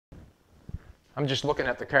I'm just looking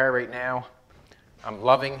at the car right now. I'm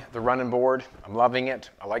loving the running board. I'm loving it.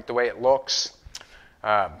 I like the way it looks.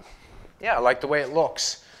 Yeah, I like the way it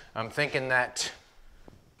looks. I'm thinking that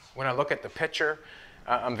when I look at the picture,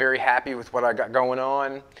 I'm very happy with what I got going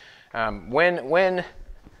on. When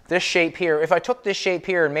this shape here, if I took this shape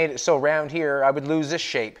here and made it so round here, I would lose this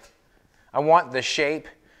shape. I want this shape,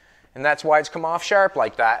 and that's why it's come off sharp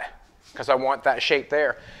like that, because I want that shape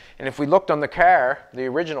there. And if we looked on the car, the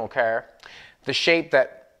original car, the shape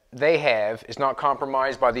that they have is not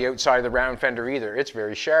compromised by the outside of the round fender either. It's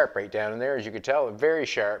very sharp right down in there, as you can tell, very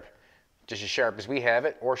sharp. Just as sharp as we have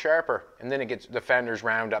it, or sharper. And then it gets the fenders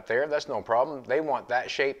round up there. That's no problem. They want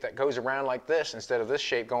that shape that goes around like this instead of this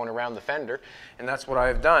shape going around the fender. And that's what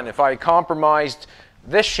I've done. If I compromised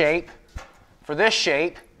this shape for this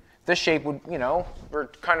shape would, you know, we're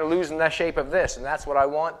kind of losing that shape of this. And that's what I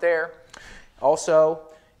want there. Also,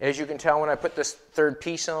 as you can tell when I put this third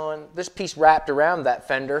piece on, this piece wrapped around that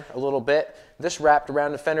fender a little bit. This wrapped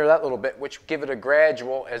around the fender that little bit, which give it a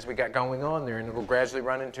gradual as we got going on there, and it will gradually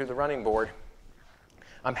run into the running board.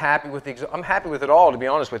 I'm happy with it all, to be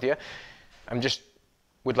honest with you.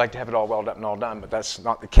 Would like to have it all welded up and all done, but that's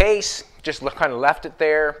not the case. Just kind of left it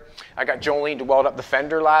there. I got Jolene to weld up the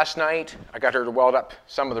fender last night. I got her to weld up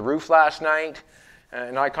some of the roof last night,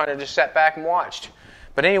 and I kind of just sat back and watched.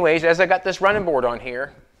 But anyways, as I got this running board on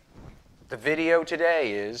here, the video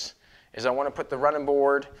today is I want to put the running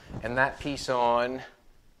board and that piece on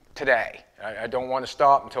today. I don't want to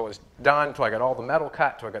stop until it's done, until I got all the metal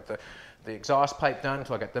cut, until I got the exhaust pipe done,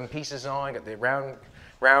 until I got them pieces on, got the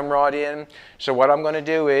round rod in. So what I'm going to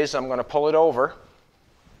do is I'm going to pull it over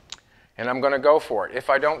and I'm going to go for it. If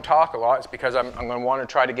I don't talk a lot, it's because I'm going to want to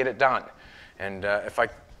try to get it done. And if I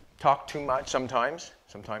talk too much sometimes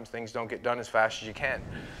things don't get done as fast as you can.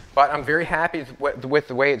 But I'm very happy with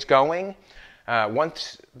the way it's going.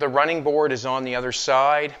 Once the running board is on the other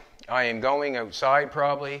side, I am going outside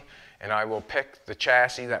probably, and I will pick the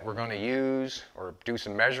chassis that we're going to use or do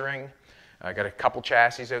some measuring. I got a couple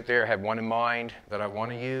chassis out there. I have one in mind that I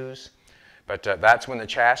want to use. But that's when the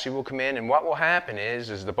chassis will come in, and what will happen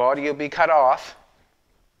is the body will be cut off,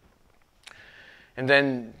 and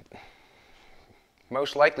then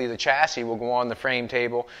most likely the chassis will go on the frame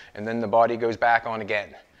table, and then the body goes back on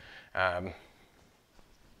again.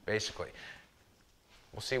 Basically.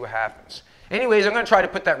 We'll see what happens. Anyways, I'm going to try to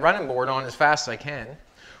put that running board on as fast as I can.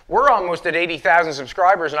 We're almost at 80,000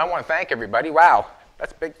 subscribers, and I want to thank everybody. Wow,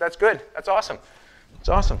 that's big. That's good. That's awesome. It's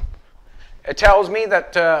awesome. It tells me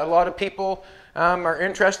that a lot of people are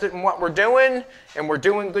interested in what we're doing, and we're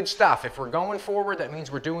doing good stuff. If we're going forward, that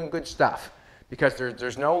means we're doing good stuff, because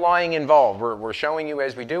there's no lying involved. We're showing you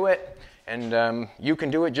as we do it, and you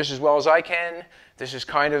can do it just as well as I can. This is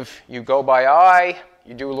kind of, you go by eye,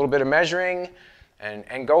 you do a little bit of measuring,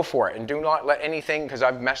 and go for it. And do not let anything, because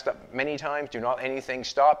I've messed up many times, do not let anything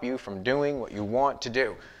stop you from doing what you want to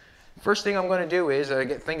do. First thing I'm going to do is, I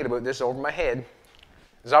get thinking about this over my head,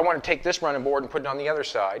 is I want to take this running board and put it on the other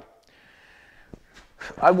side.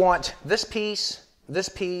 I want this piece,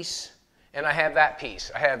 and I have that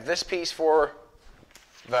piece. I have this piece for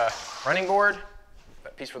the running board,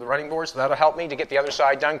 that piece for the running board, so that'll help me to get the other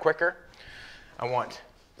side done quicker.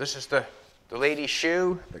 This is the lady's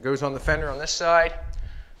shoe that goes on the fender on this side.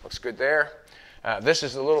 Looks good there. This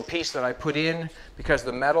is the little piece that I put in because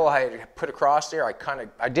the metal I had put across there, I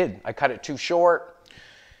cut it too short.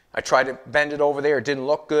 I tried to bend it over there, it didn't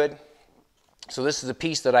look good. So this is the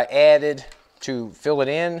piece that I added to fill it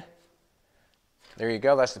in. There you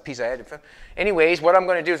go, that's the piece I added. Anyways, what I'm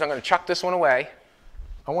going to do is I'm going to chuck this one away.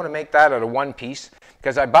 I want to make that out of one piece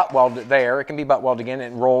because I butt welded it there. It can be butt welded again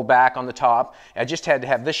and roll back on the top. I just had to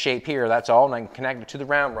have this shape here, that's all, and I can connect it to the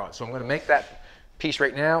round rod. So I'm going to make that piece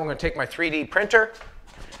right now. I'm going to take my 3D printer.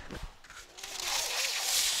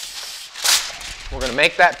 We're going to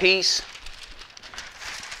make that piece.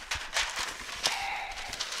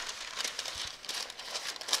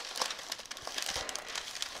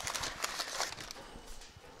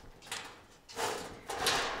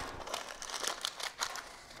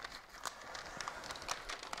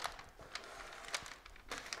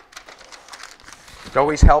 It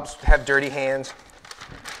always helps to have dirty hands.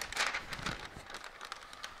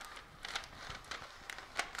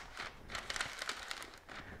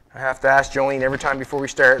 I have to ask Jolene every time before we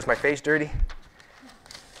start, is my face dirty?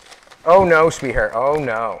 Oh no, sweetheart, oh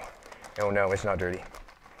no. Oh no, it's not dirty.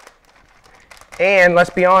 And let's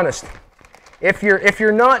be honest, if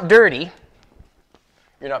you're not dirty,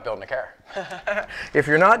 you're not building a car. If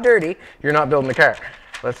you're not dirty, you're not building a car.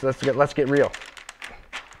 Let's get real.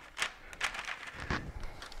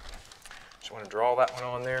 Just want to draw that one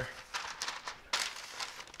on there.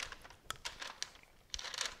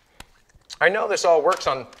 I know this all works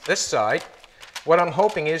on this side. What I'm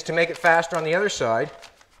hoping is to make it faster on the other side.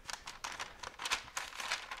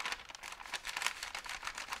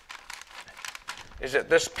 Is that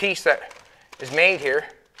this piece that is made here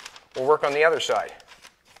will work on the other side.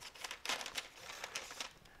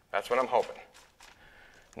 That's what I'm hoping.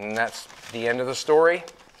 And that's the end of the story.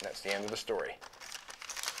 That's the end of the story.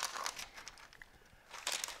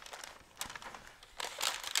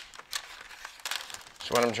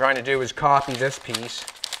 So what I'm trying to do is copy this piece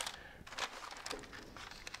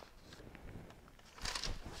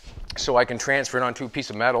so I can transfer it onto a piece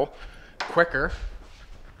of metal quicker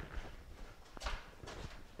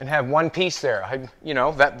and have one piece there. You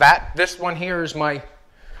know, this one here is my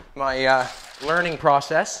learning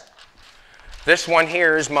process. This one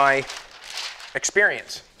here is my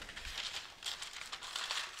experience.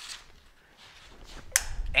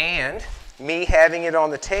 And me having it on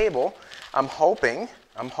the table, I'm hoping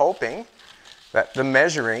that the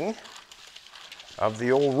measuring of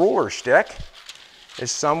the old ruler stick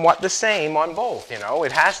is somewhat the same on both. You know,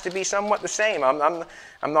 it has to be somewhat the same. I'm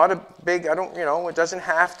not a big, I don't, you know, it doesn't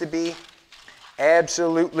have to be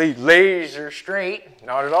absolutely laser straight,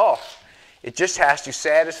 not at all. It just has to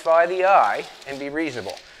satisfy the eye and be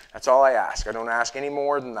reasonable. That's all I ask. I don't ask any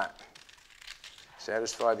more than that.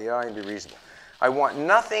 Satisfy the eye and be reasonable. I want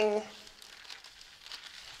nothing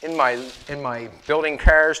in my building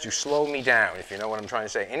cars to slow me down, if you know what I'm trying to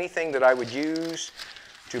say. Anything that I would use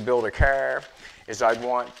to build a car is I'd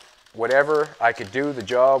want whatever I could do the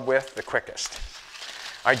job with the quickest.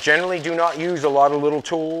 I generally do not use a lot of little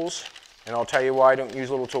tools, and I'll tell you why I don't use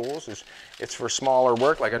little tools. It's for smaller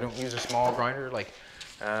work. Like I don't use a small grinder. Like,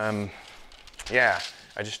 yeah,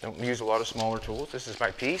 I just don't use a lot of smaller tools. This is my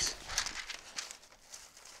piece.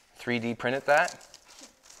 3D printed that.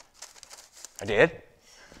 I did.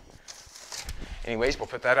 Anyways, we'll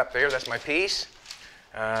put that up there. That's my piece.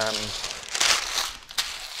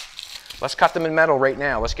 Let's cut them in metal right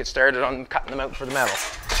now. Let's get started on cutting them out for the metal.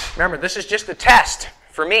 Remember, this is just a test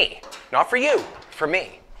for me, not for you, for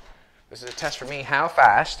me. This is a test for me how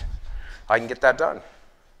fast I can get that done.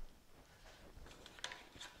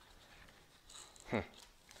 And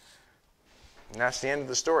that's the end of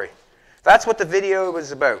the story. That's what the video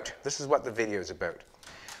was about. This is what the video is about.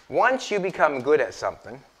 Once you become good at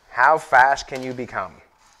something, how fast can you become?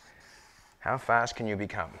 How fast can you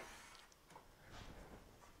become?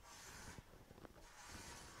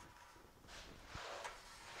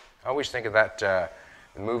 I always think of that the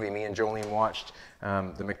movie me and Jolene watched,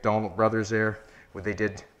 the McDonald brothers there, where they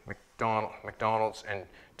did McDonald's, and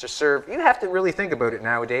to serve, you have to really think about it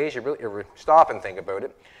nowadays. You really stop and think about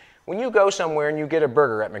it. When you go somewhere and you get a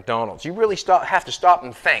burger at McDonald's, you really have to stop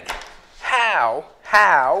and think, how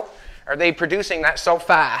are they producing that so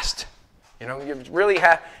fast? You know, you really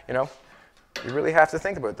have to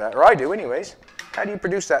think about that, or I do anyways. How do you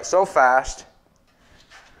produce that so fast?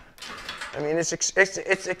 I mean, it's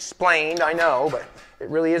explained, I know, but it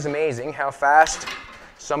really is amazing how fast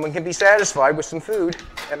someone can be satisfied with some food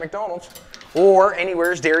at McDonald's. Or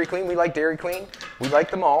anywhere's Dairy Queen. We like Dairy Queen. We like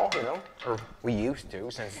them all, you know, or we used to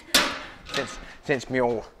since me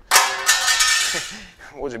old,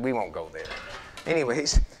 we won't go there.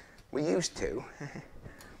 Anyways, we used to.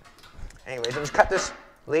 Anyways, let's cut this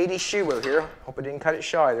lady's shoe out here. Hope I didn't cut it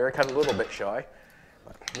shy there. I cut a little bit shy.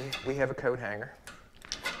 But we have a coat hanger.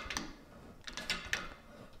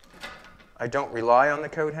 I don't rely on the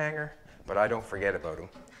coat hanger, but I don't forget about them.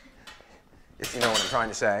 If you know what I'm trying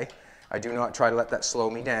to say. I do not try to let that slow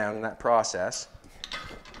me down in that process.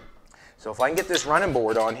 So if I can get this running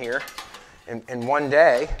board on here in one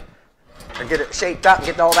day, or get it shaped up and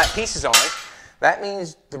get all that pieces on, that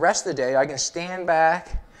means the rest of the day I can stand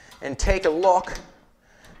back and take a look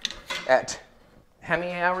at how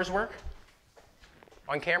many hours work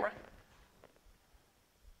on camera?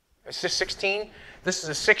 It's just 16. This is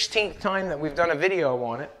the 16th time that we've done a video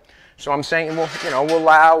on it. So I'm saying, well, you know, we'll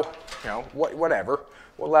allow, you know, whatever.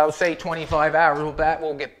 We'll allow, say, 25 hours.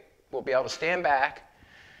 We'll be able to stand back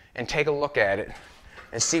and take a look at it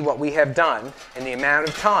and see what we have done in the amount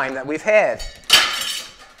of time that we've had.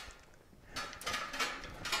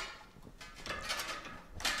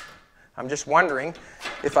 I'm just wondering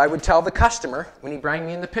if I would tell the customer when he bring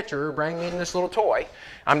me in the picture or bring me in this little toy.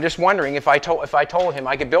 I'm just wondering if I told him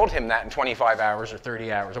I could build him that in 25 hours or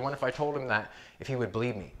 30 hours. I wonder if I told him that, if he would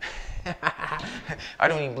believe me. I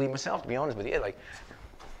don't even believe myself, to be honest with you. Like,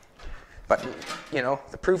 but you know,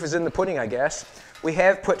 the proof is in the pudding, I guess. We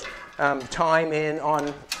have put time in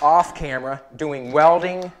on off camera doing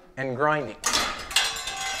welding and grinding.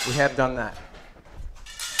 We have done that.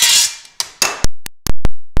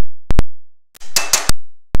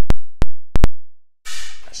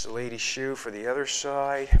 That's the lady's shoe for the other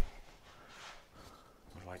side.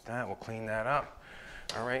 Like that, we'll clean that up.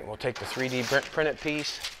 All right, we'll take the 3D printed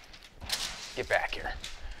piece. Get back here.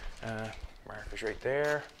 Marker's right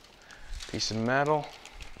there. Piece of metal.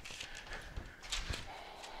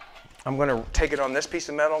 I'm going to take it on this piece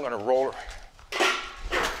of metal. I'm going to roll it.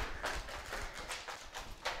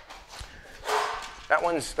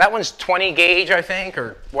 That one's 20 gauge, I think,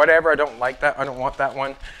 or whatever. I don't like that. I don't want that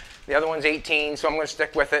one. The other one's 18, so I'm going to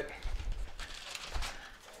stick with it.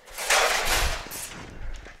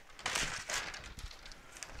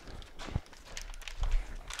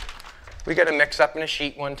 We got a mix up in a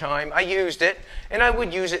sheet one time. I used it, and I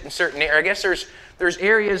would use it in certain areas. I guess there's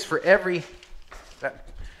areas for every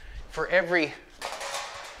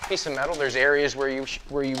piece of metal. There's areas where you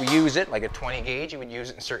use it, like a 20 gauge. You would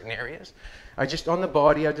use it in certain areas. On the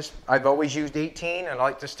body, I've always used 18, and I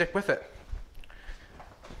like to stick with it.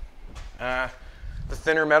 The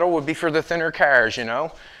thinner metal would be for the thinner cars, you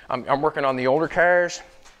know. I'm working on the older cars.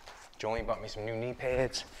 Jolene bought me some new knee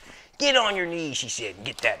pads. Get on your knees, she said, and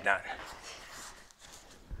get that done.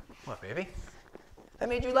 What, baby? That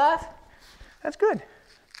made you laugh? That's good.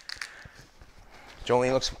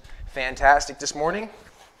 Jolene looks fantastic this morning.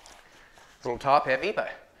 A little top heavy,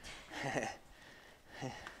 but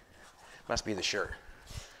must be the shirt.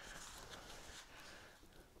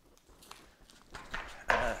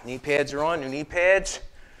 Knee pads are on, new knee pads.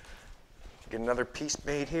 Get another piece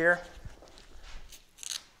made here.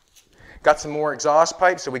 Got some more exhaust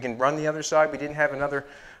pipe so we can run the other side. We didn't have another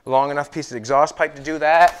long enough piece of exhaust pipe to do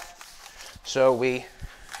that. So I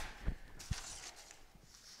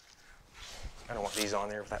don't want these on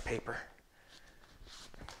there with that paper.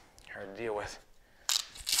 Hard to deal with.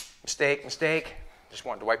 Mistake. Just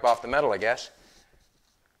wanted to wipe off the metal, I guess.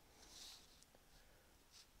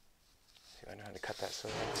 See if I know how to cut that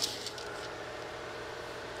silver.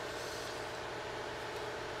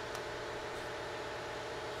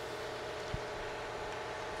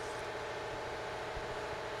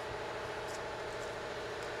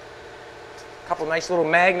 A couple nice little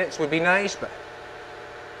magnets would be nice, but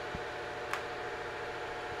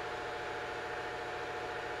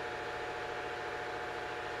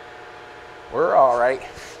we're all right.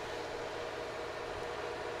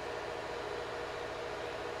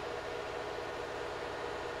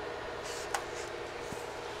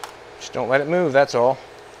 Just don't let it move, that's all.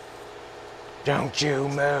 Don't you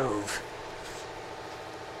move.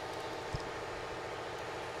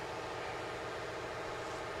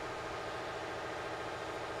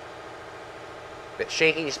 Bit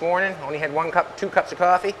shaky this morning. Only had 2 cups of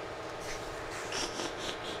coffee.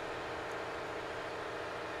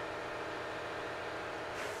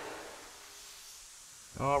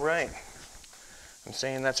 All right. I'm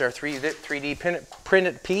saying that's our 3D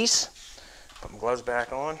printed piece. Put my gloves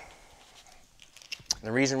back on. And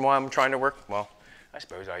the reason why I'm trying to work, well, I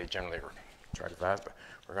suppose I generally try to fast, but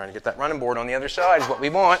we're going to get that running board on the other side is what we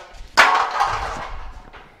want.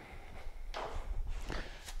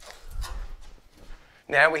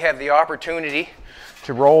 Now we have the opportunity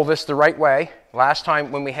to roll this the right way. Last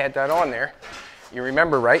time when we had that on there, you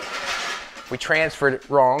remember, right? We transferred it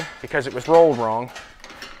wrong because it was rolled wrong.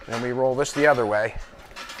 And then we roll this the other way.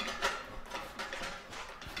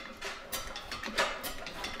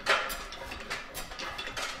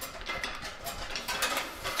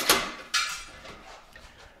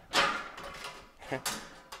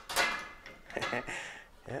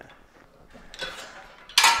 Yeah.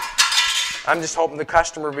 I'm just hoping the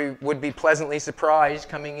customer would be pleasantly surprised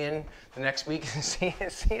coming in the next week and seeing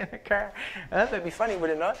the car. That'd be funny, would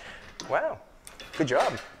it not? Wow, good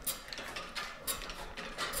job.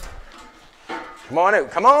 Come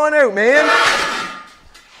on out, man.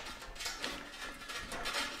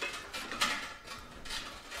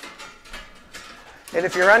 And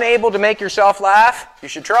if you're unable to make yourself laugh, you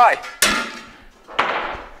should try.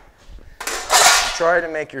 Try to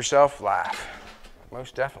make yourself laugh.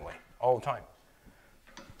 Most definitely. All the time.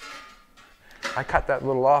 I cut that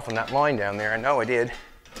little off on that line down there. I know I did.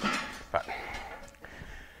 But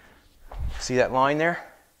see that line there?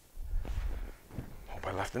 Hope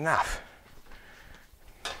I left enough.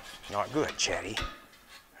 Not good, Chatty.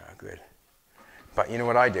 Not good. But you know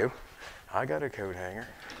what I do? I got a coat hanger.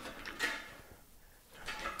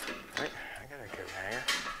 Right? I got a coat hanger.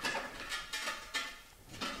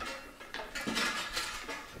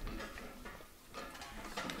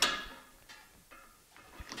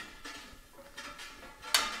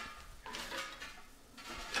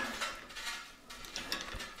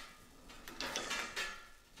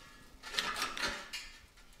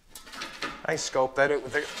 I scope that out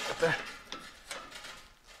with the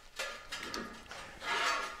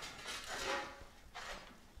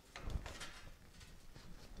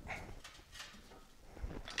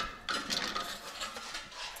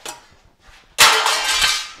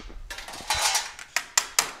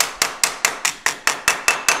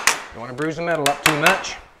Don't want to bruise the metal up too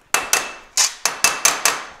much.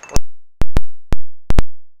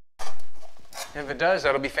 If it does,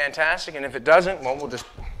 that'll be fantastic, and if it doesn't, well, we'll just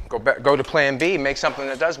go to plan B, make something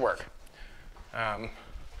that does work.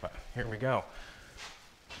 But here we go.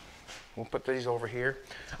 We'll put these over here.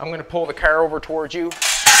 I'm going to pull the car over towards you,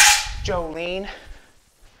 Jolene.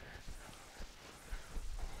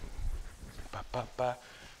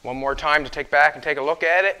 One more time to take back and take a look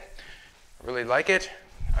at it. I really like it.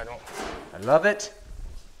 I love it.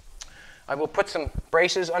 I will put some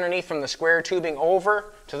braces underneath from the square tubing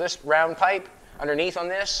over to this round pipe underneath on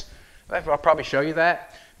this. I'll probably show you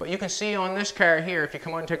that. But you can see on this car here, if you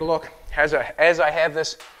come on and take a look, as I have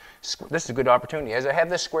this is a good opportunity. As I have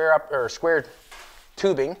this square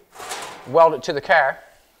tubing welded to the car,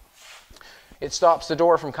 it stops the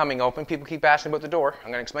door from coming open. People keep asking about the door. I'm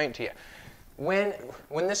going to explain it to you.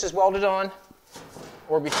 When this is welded on,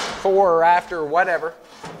 or before or after or whatever,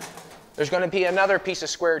 there's going to be another piece of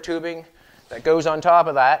square tubing that goes on top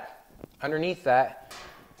of that, underneath that,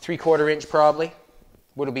 3/4 inch probably,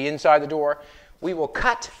 would be inside the door. We will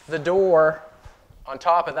cut the door on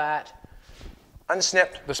top of that,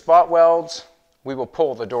 unsnip the spot welds, we will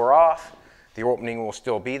pull the door off, the opening will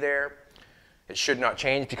still be there. It should not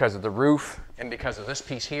change because of the roof and because of this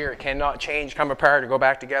piece here. It cannot change, come apart, or go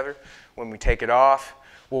back together. When we take it off,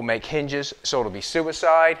 we'll make hinges, so it'll be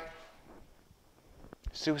suicide.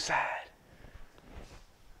 Suicide.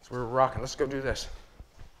 That's where we're rocking. Let's go do this.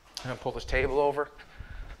 I'm going to pull this table over.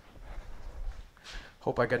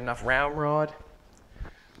 Hope I got enough round rod.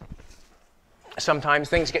 Sometimes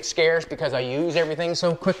things get scarce because I use everything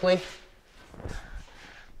so quickly.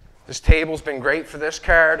 This table's been great for this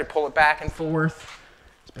car to pull it back and forth.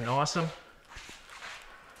 It's been awesome.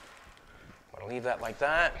 I'm going to leave that like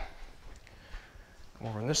that.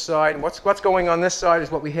 Over on this side. What's going on this side is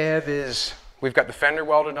what we have is we've got the fender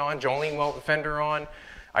welded on. Jolene welded the fender on.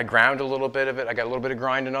 I ground a little bit of it. I got a little bit of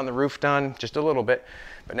grinding on the roof done, just a little bit.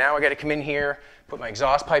 But now I got to come in here, put my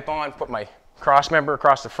exhaust pipe on, put my cross member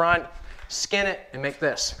across the front, skin it, and make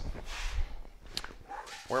this.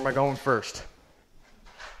 Where am I going first?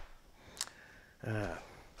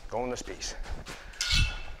 Going this piece.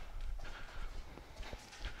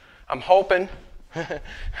 I'm hoping,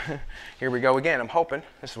 here we go again, I'm hoping,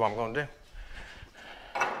 this is what I'm going to do.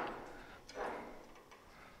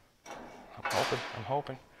 I'm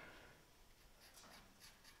hoping.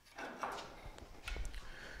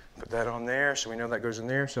 Put that on there so we know that goes in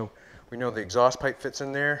there, so we know the exhaust pipe fits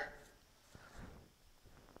in there.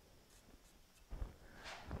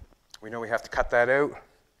 We know we have to cut that out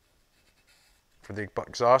for the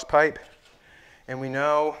exhaust pipe, and we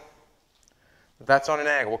know that's on an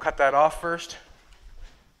angle. We'll cut that off first.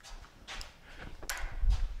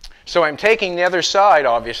 So I'm taking the other side,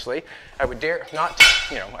 obviously. I would dare not,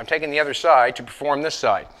 I'm taking the other side to perform this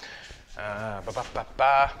side.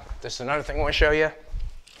 This is another thing I want to show you.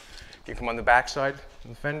 You come on the back side of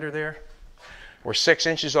the fender there. We're 6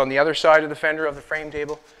 inches on the other side of the fender of the frame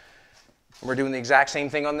table. And we're doing the exact same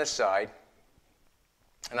thing on this side.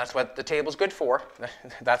 And that's what the table's good for.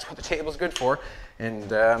 That's what the table's good for. And,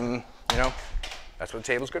 that's what the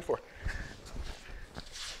table's good for.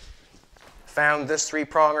 Found this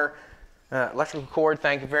 3-pronger electrical cord.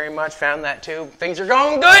 Thank you very much. Found that too. Things are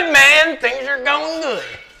going good, man. Things are going good.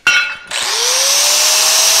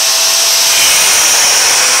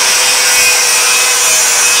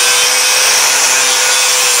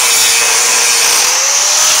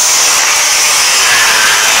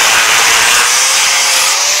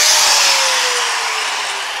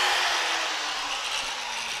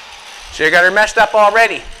 So you got her messed up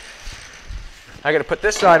already. I got to put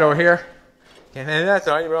this side over here. Can't have that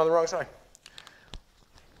side, you're on the wrong side.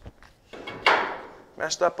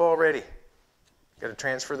 Messed up already. Got to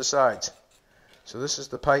transfer the sides. So this is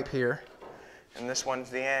the pipe here, and this one's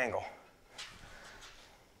the angle.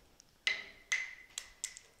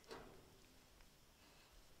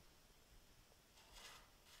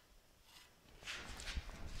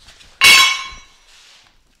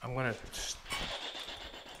 I'm going to...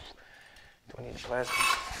 Do I need the plasma?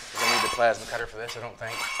 Do I need the plasma cutter for this? I don't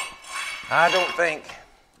think. I don't think.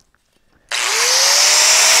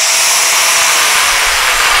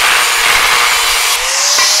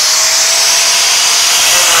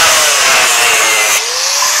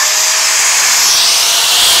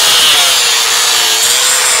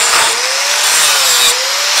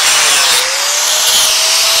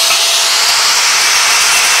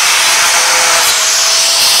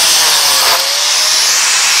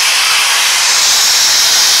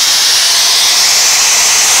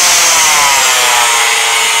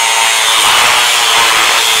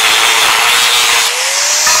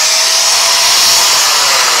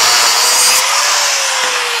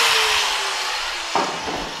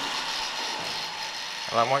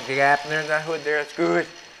 want the gap in there in that hood there. That's good.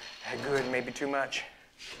 That's good. Maybe too much.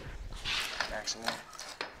 Back some more.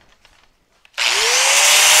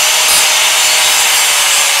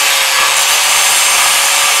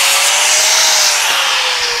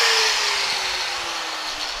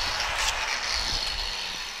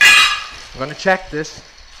 I'm going to check this.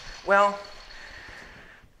 Well,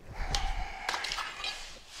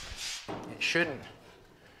 it shouldn't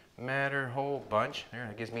matter a whole bunch. There,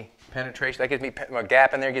 that gives me penetration. That gives me a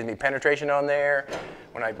gap in there. Gives me penetration on there.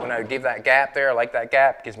 When I give that gap there, I like that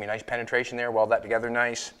gap. Gives me nice penetration there. Weld that together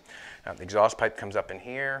nice. The exhaust pipe comes up in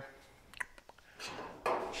here.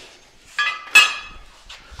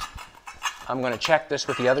 I'm going to check this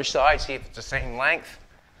with the other side. See if it's the same length.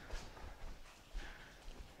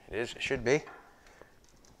 It is. It should be.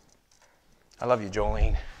 I love you,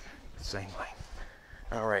 Jolene. Same length.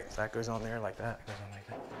 All right, so that goes on there like that. Goes on like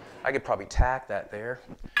that. I could probably tack that there.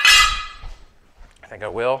 I think I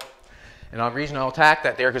will. And the reason I'll tack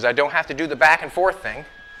that there because I don't have to do the back and forth thing.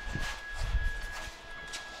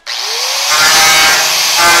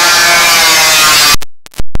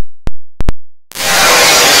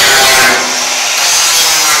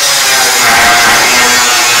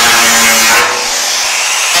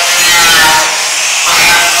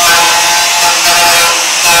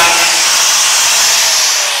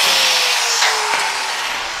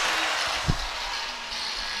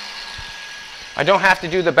 I don't have to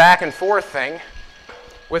do the back and forth thing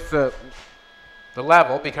with the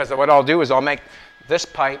level because what I'll do is I'll make this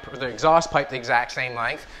pipe or the exhaust pipe the exact same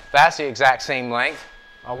length. That's the exact same length.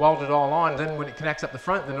 I'll weld it all on. Then when it connects up the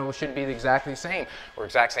front, then it should be exactly the same. Or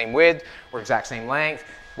exact same width, or exact same length.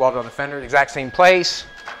 Weld on the fender, the exact same place.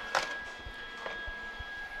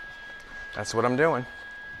 That's what I'm doing.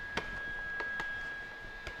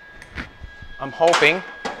 I'm hoping,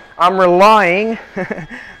 I'm relying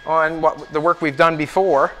on the work we've done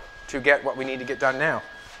before to get what we need to get done now.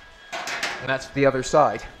 And that's the other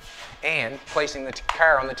side. And placing the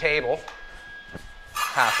car on the table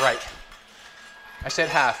half right. I said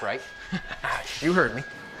half right. You heard me.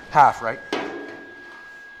 Half right.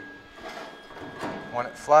 Want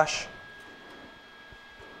it flush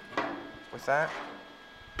with that.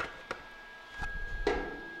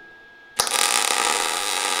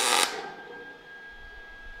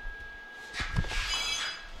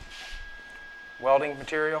 Welding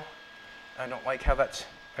material. I don't like how that's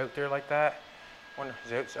out there like that. Wonder,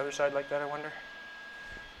 is it the other side like that, I wonder?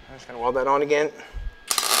 I'm just going to weld that on again.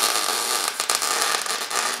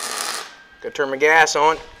 Gotta turn my gas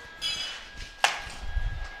on.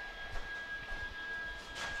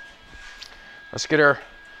 Let's get our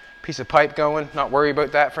piece of pipe going. Not worry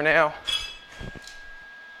about that for now.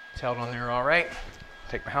 It's held on there all right.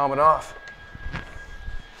 Take my helmet off.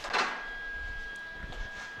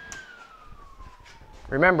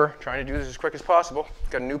 Remember, trying to do this as quick as possible.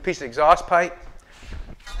 Got a new piece of exhaust pipe.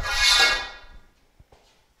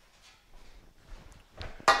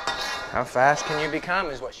 How fast can you become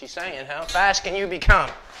is what she's saying. How fast can you become?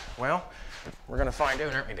 Well, we're going to find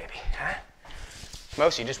out, aren't we, baby? Huh?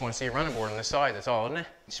 Most of you just want to see a running board on the side. That's all, isn't it?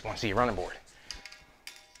 You just want to see a running board.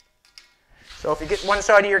 So if you get one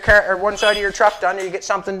side of your car or one side of your truck done, or you get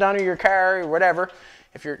something done in your car or whatever,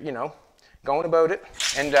 if you're, going about it,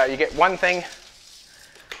 and you get one thing.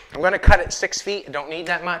 I'm going to cut it 6 feet. I don't need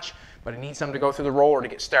that much, but I need something to go through the roller to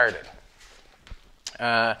get started.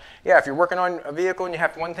 Yeah, if you're working on a vehicle and you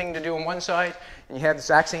have one thing to do on one side and you have the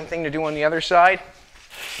exact same thing to do on the other side,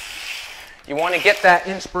 you want to get that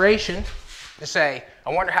inspiration to say, I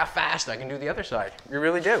wonder how fast I can do the other side. You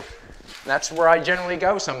really do. And that's where I generally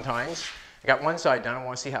go sometimes. I got one side done, I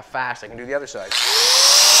want to see how fast I can do the other side.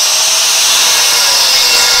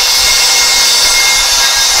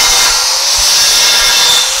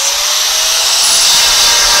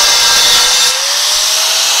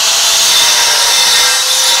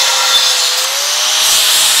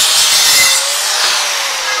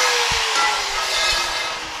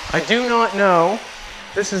 I do not know.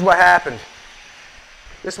 This is what happened.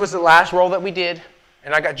 This was the last roll that we did,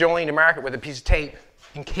 and I got Jolene to mark it with a piece of tape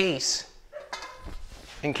in case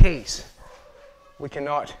we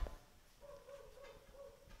cannot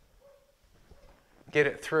get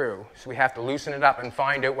it through. So we have to loosen it up and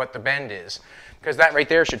find out what the bend is. Because that right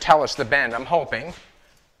there should tell us the bend, I'm hoping.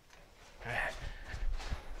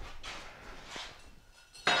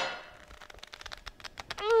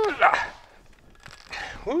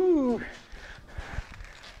 Woo.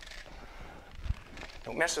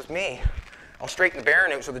 Don't mess with me. I'll straighten the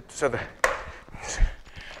bearing out so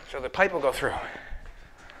the pipe will go through.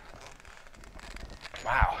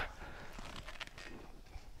 Wow.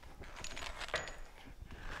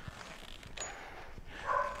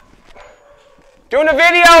 Doing a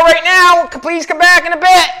video right now. Please come back in a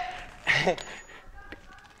bit.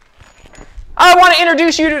 I want to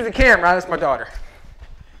introduce you to the camera. That's my daughter.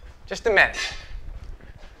 Just a minute.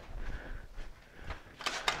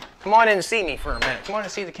 Come on in and see me for a minute. Come on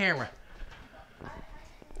and see the camera.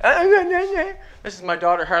 This is my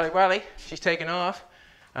daughter, Harley Wiley. She's taking off.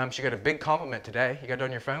 She got a big compliment today. You got it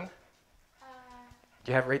on your phone?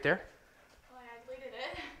 Do you have it right there? Well, I deleted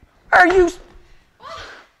it. Are you?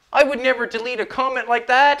 I would never delete a comment like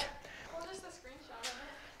that. Well, just a screenshot of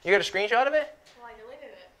it. You got a screenshot of it? Well, I deleted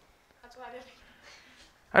it. That's what I did.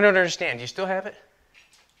 I don't understand. Do you still have it?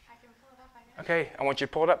 I can pull it up, I guess. Okay, I want you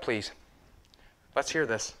to pull it up, please. Let's hear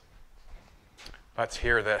this. Let's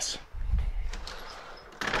hear this.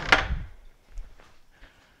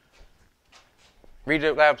 Read it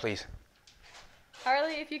out loud, please.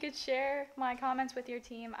 Harley, if you could share my comments with your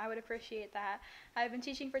team, I would appreciate that. I've been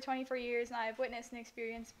teaching for 24 years and I have witnessed and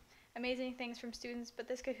experienced amazing things from students, but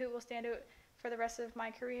this Kahoot will stand out for the rest of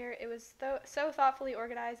my career. It was so thoughtfully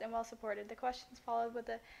organized and well supported. The questions followed with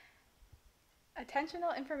the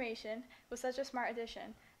attentional information was such a smart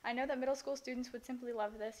addition. I know that middle school students would simply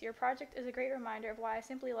love this. Your project is a great reminder of why I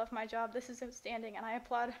simply love my job. This is outstanding, and I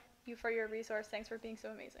applaud you for your resource. Thanks for being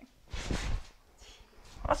so amazing.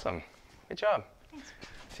 Awesome. Good job. Thanks.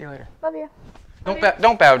 See you later. Love you.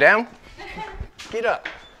 Don't bow down. Get up.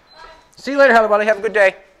 See you later, Harley Wiley. Have a good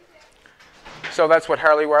day. So that's what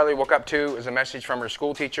Harley Wiley woke up to as a message from her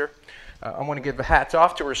school teacher. I want to give the hats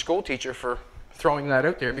off to her school teacher for throwing that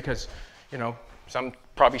out there because, you know,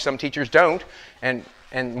 probably some teachers don't, and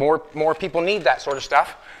more people need that sort of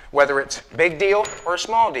stuff, whether it's big deal or a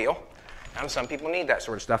small deal. And some people need that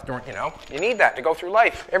sort of stuff. You know, you need that to go through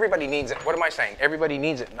life. Everybody needs it. What am I saying? Everybody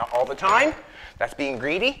needs it. Not all the time. That's being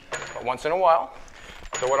greedy, but once in a while.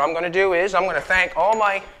 So what I'm going to do is I'm going to thank all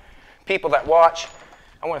my people that watch.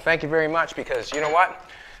 I want to thank you very much because you know what?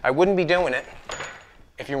 I wouldn't be doing it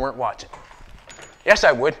if you weren't watching. Yes,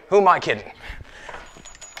 I would. Who am I kidding?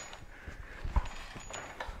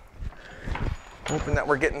 Hoping that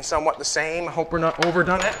we're getting somewhat the same. I hope we're not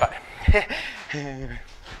overdone it, but I'm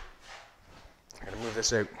going to move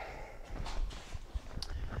this out.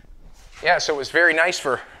 Yeah, so it was very nice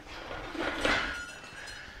for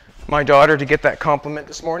my daughter to get that compliment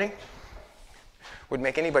this morning. Would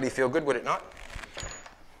make anybody feel good, would it not?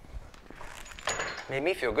 Made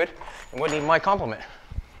me feel good. It wasn't even my compliment.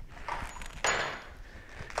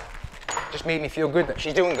 Just made me feel good that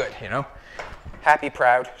she's doing good, you know? Happy,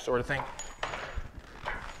 proud, sort of thing.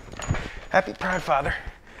 Happy, proud father.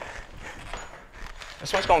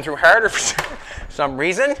 This one's going through harder for some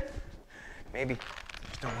reason. Maybe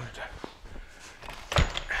just don't want it to.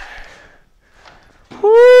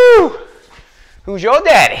 Woo! Who's your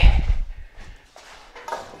daddy?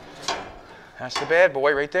 That's the bad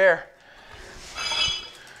boy right there.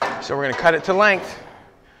 So we're going to cut it to length.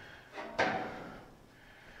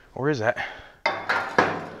 Or is that?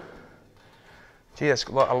 Gee, that's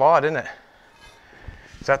a lot, isn't it?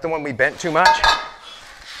 Is that the one we bent too much?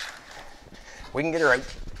 We can get her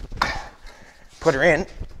right. Put her in.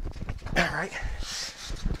 All right.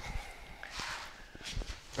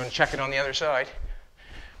 I'm going to check it on the other side.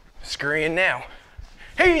 Scurrying now.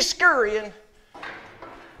 Hey, scurrying.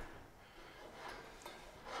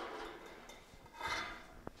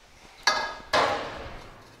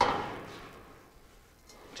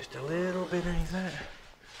 Just a little bit underneath that.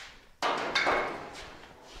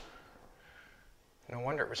 No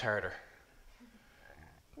wonder it was harder.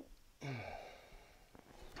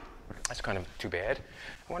 That's kind of too bad.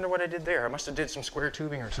 I wonder what I did there. I must have did some square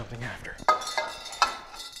tubing or something after.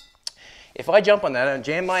 If I jump on that and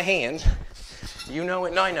jam my hands, you know it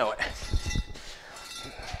and I know it.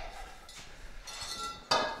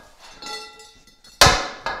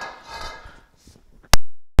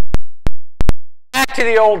 Back to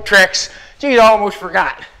the old tricks. Geez, I almost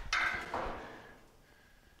forgot.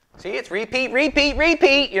 See, it's repeat, repeat,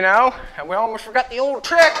 repeat, you know. And we almost forgot the old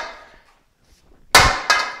trick.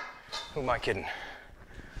 Who am I kidding?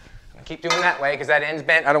 I'm going to keep doing that way because that end's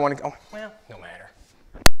bent. I don't want to go. Well, no matter.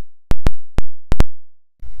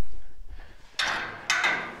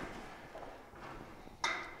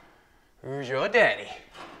 Who's your daddy?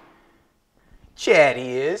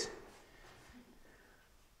 Chatty is.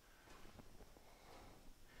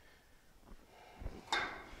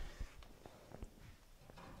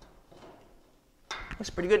 Looks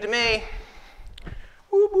pretty good to me.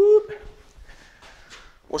 Whoop, whoop.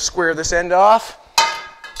 We'll square this end off.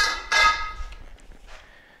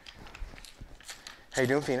 How you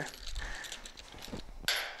doing, Fina?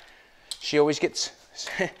 She always gets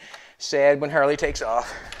sad when Harley takes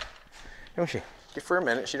off, don't she? Give her a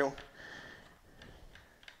minute. She don't.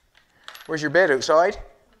 Where's your bed, outside?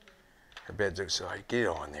 Her bed's outside. Get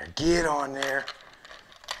on there. Get on there.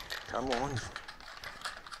 Come on.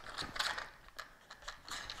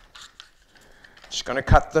 Just gonna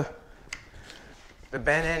cut the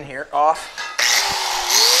bent end here off.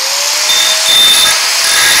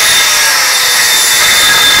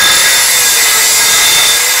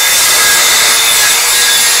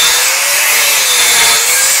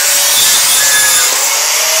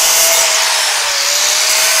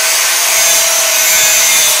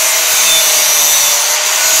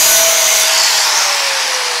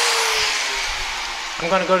 I'm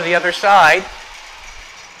going to go to the other side.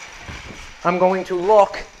 I'm going to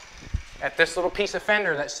look at this little piece of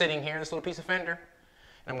fender that's sitting here, this little piece of fender.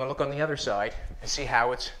 And I'm going to look on the other side and see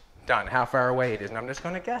how it's done, how far away it is. And I'm just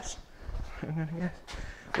going to guess.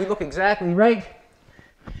 We look exactly right.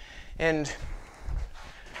 And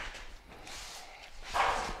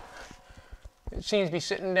it seems to be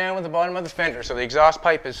sitting down with the bottom of the fender. So the exhaust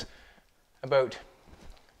pipe is about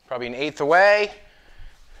probably an eighth away.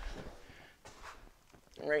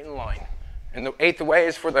 Right in line. And the eighth away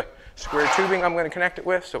is for the square tubing I'm going to connect it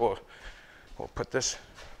with. So we'll put this.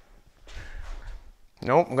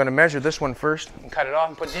 Nope, I'm going to measure this one first and cut it off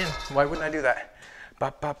and put it in. Why wouldn't I do that?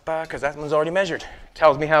 Because that one's already measured.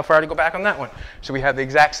 Tells me how far to go back on that one. So we have the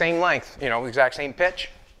exact same length, you know, the exact same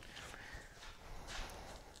pitch.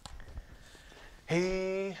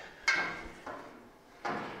 Hey.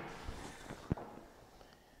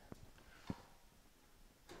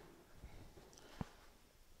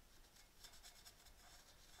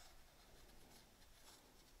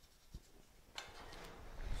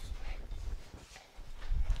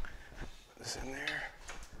 This in there.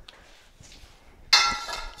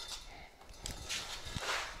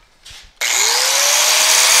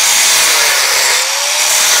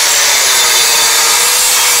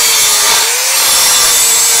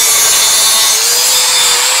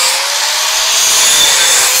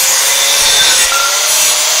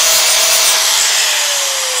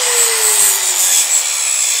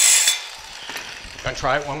 Gonna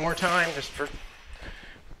try it one more time, just for. It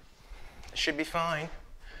should be fine.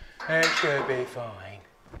 It should be fine.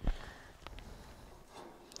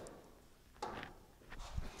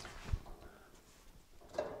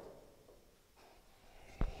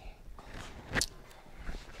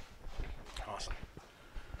 Awesome.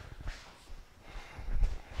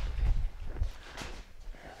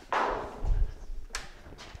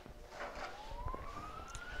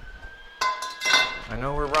 I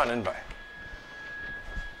know we're running, but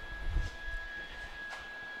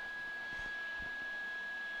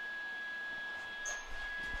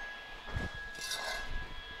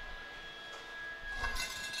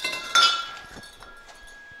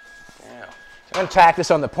I'm going to tack this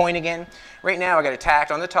on the point again. Right now I got it tacked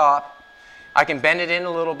on the top. I can bend it in a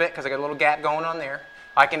little bit because I got a little gap going on there.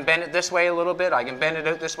 I can bend it this way a little bit. I can bend it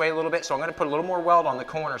out this way a little bit. So I'm going to put a little more weld on the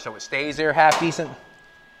corner so it stays there half decent.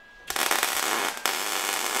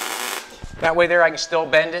 That way there I can still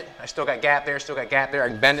bend it. I still got gap there, still got gap there. I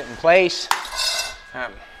can bend it in place.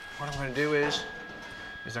 What I'm going to do is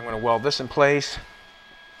I'm going to weld this in place.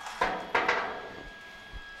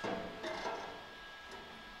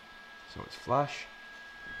 So it's flush.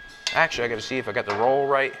 Actually, I got to see if I got the roll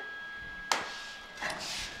right.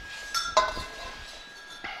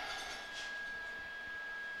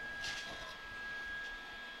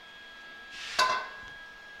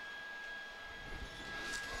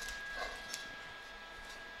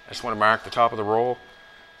 I just want to mark the top of the roll.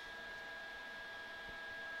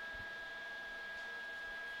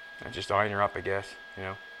 I just iron her up, I guess, you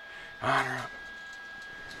know. Iron her up.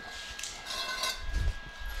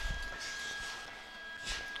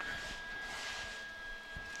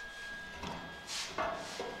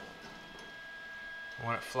 I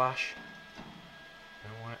want it flush.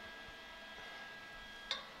 I want it.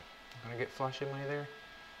 I'm gonna get flush in my there.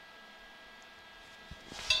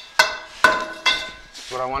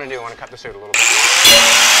 That's what I want to do. I want to cut this out a little bit.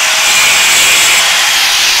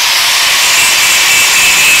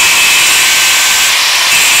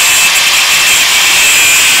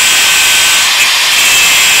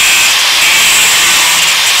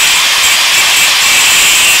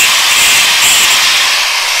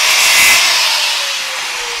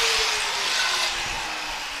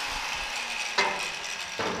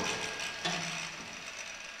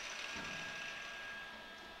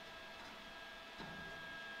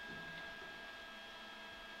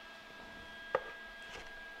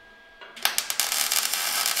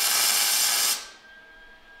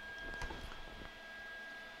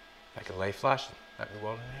 I could lay flush, that'd be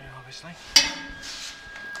welded in there, obviously.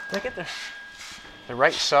 Did I get the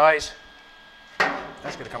right size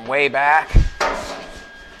That's gonna come way back. Gotta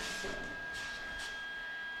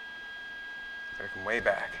come way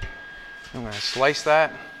back. I'm gonna slice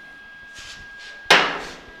that.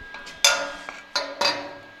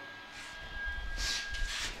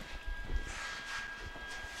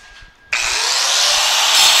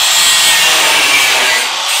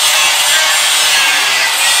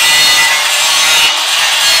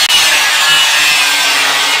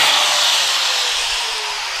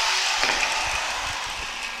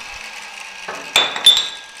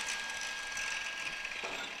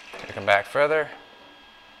 Come back further.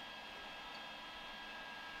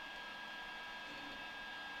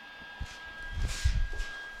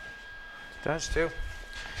 It does too.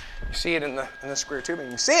 You see it in the square tubing.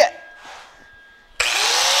 You see it.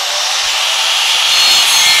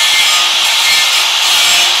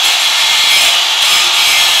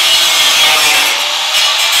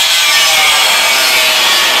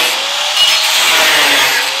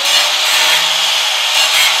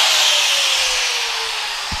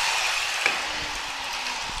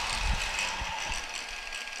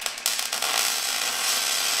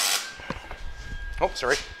 Oh,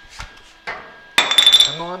 sorry.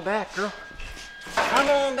 Come on back, girl. Come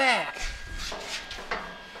on back.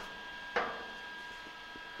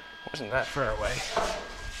 Wasn't that far away.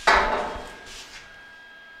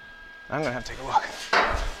 I'm gonna have to take a look.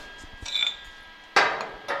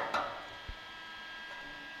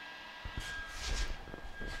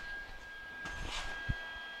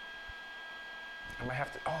 I might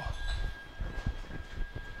have to, oh.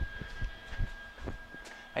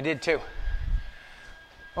 I did too.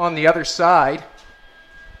 On the other side,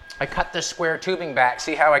 I cut this square tubing back.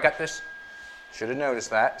 See how I got this? Should have noticed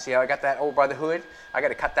that. See how I got that over by the hood? I got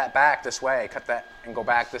to cut that back this way. Cut that and go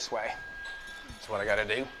back this way. That's what I got to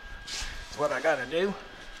do. That's what I got to do.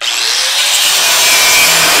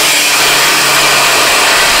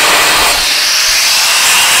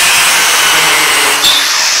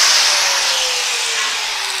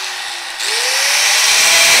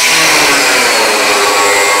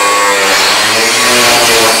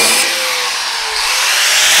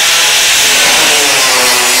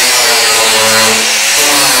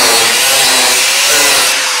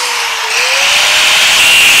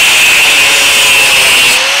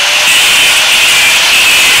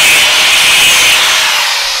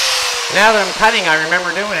 Now that I'm cutting, I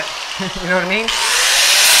remember doing it. You know what I mean?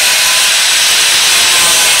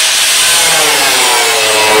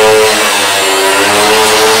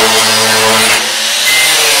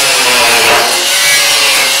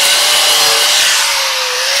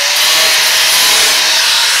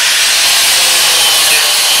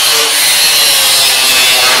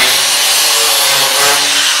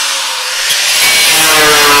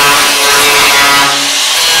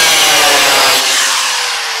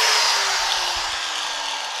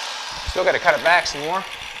 Still got to cut it back some more,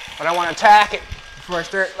 but I want to attack it before I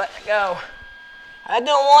start letting it go. I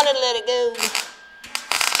don't want to let it go.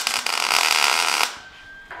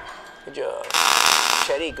 Good job.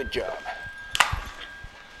 Chetty, good job.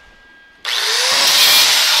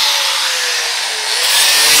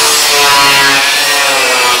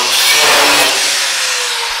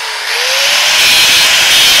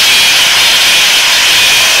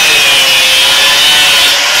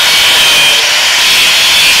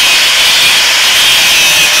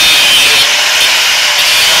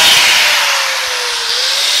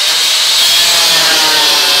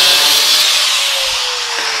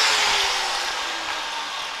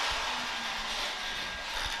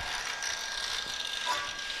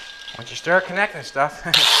 Once you start connecting stuff,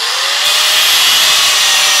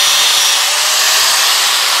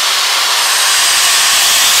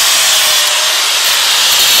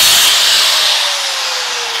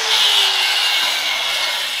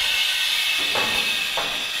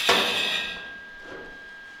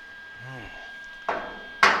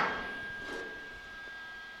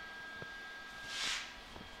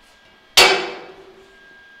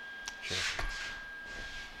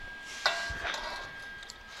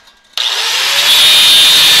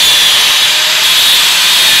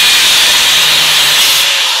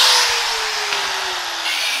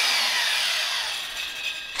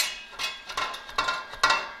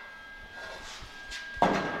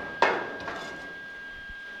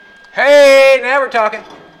 hey, now we're talking.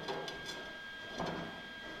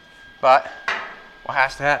 But what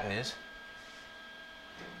has to happen is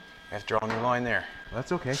I have to draw a new line there.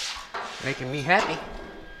 That's okay. Making me happy.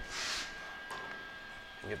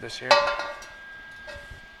 Get this here.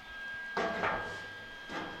 Give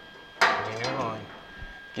me a new line.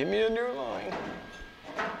 Give me a new line.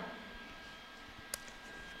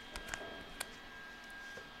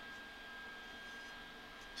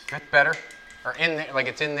 That's better. Or in there, like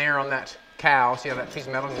it's in there on that cowl. See how that piece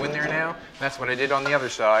of metal go in there now? That's what I did on the other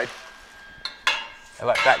side. I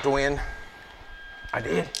let that go in. I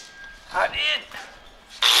did. I did.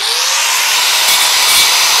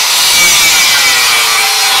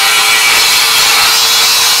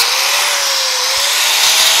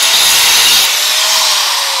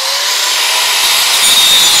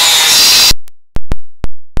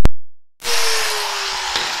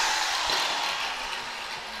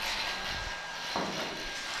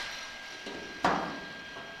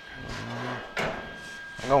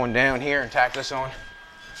 I'm going down here and tack this on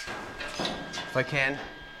if I can,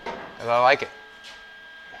 because I like it.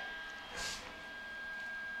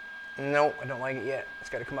 No, I don't like it yet. It's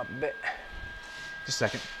got to come up a bit. Just a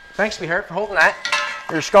second. Thanks, sweetheart, for holding that.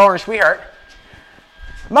 You're a scholar, sweetheart.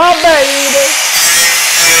 My baby.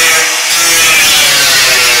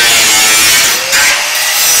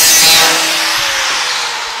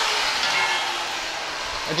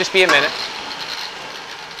 It'll just be a minute.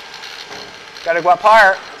 Gotta go up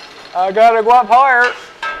higher. I gotta go up higher.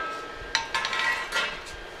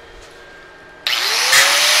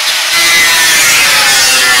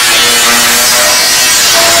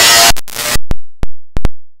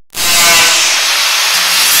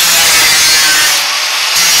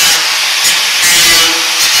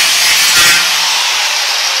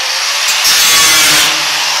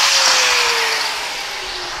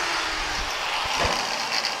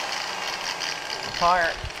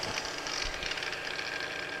 Higher.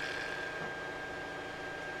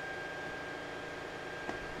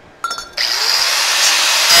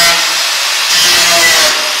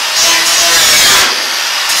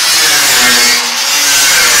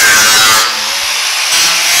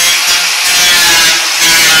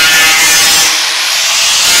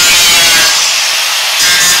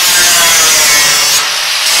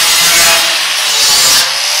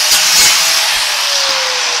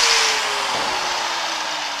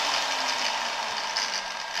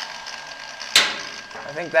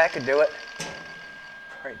 I think that could do it.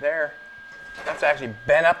 Right there. That's actually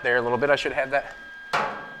bent up there a little bit. I should have had that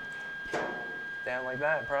down like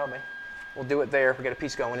that, probably. We'll do it there if we get a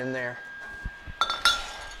piece going in there.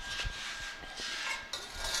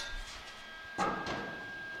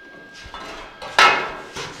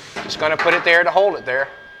 Just going to put it there to hold it there.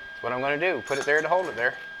 That's what I'm going to do. Put it there to hold it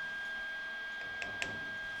there.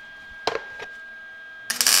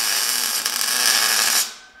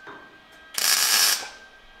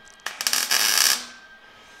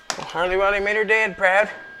 Harley Wiley made her dad proud.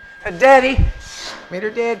 Her daddy made her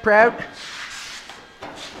dad proud.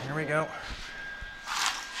 Here we go.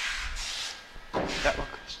 That look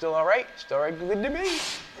still all right? Still all right, good to me.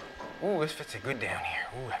 Ooh, this fits it good down here.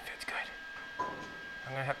 Ooh, that fits good.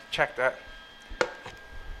 I'm gonna have to check that.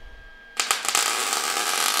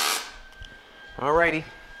 Alrighty.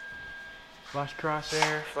 Flush cross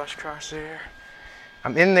there, flush cross there.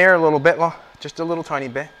 I'm in there a little bit, well, just a little tiny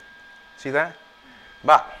bit. See that?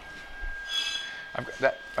 But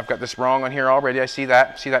I've got this wrong on here already. I see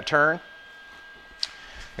that. See that turn?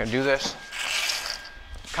 I'm gonna do this.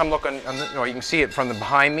 Come look on the, you can see it from the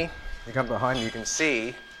behind me. You come behind me, you can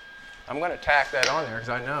see. I'm gonna tack that on there because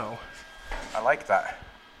I know I like that.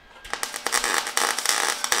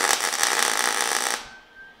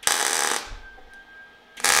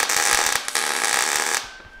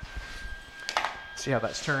 See how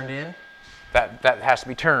that's turned in? That has to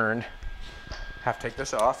be turned. Have to take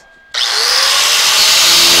this off.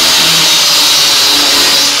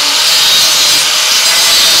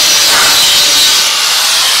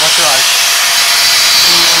 That's right.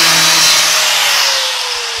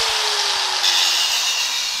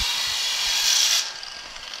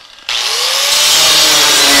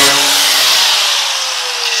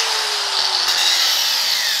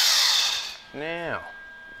 Now,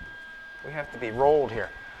 we have to be rolled here.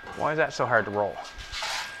 Why is that so hard to roll?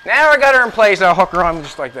 Now I got her in place, I'll hook her on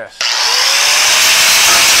just like this.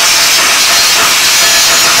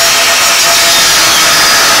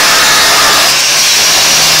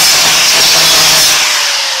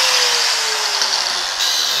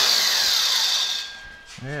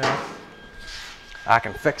 Now, I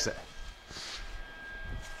can fix it.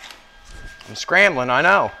 I'm scrambling, I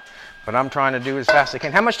know, but I'm trying to do as fast as I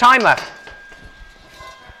can. How much time left?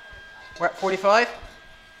 We're at 45?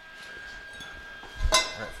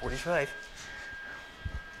 We're at 45.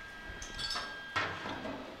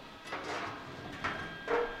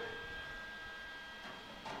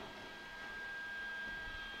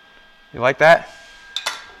 You like that?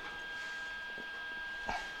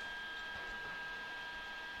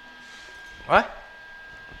 What?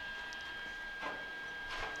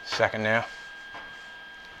 Second now.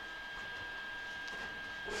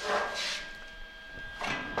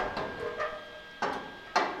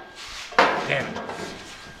 in.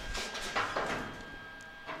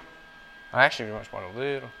 I actually just want a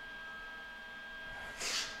little,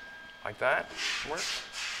 like that, works.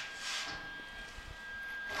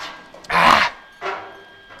 Ah!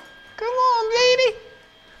 Come on, baby.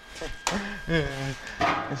 In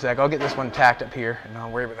a sec, I'll get this one tacked up here, and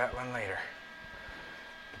I'll worry about that one later.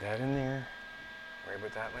 Put that in there, worry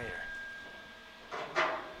about that later.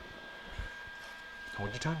 Hold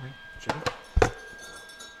your tongue, Ray. Should we?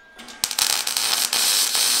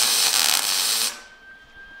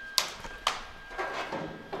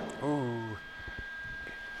 Ooh.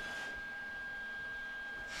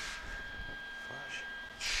 Flush.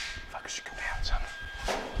 Fuck, should come down some.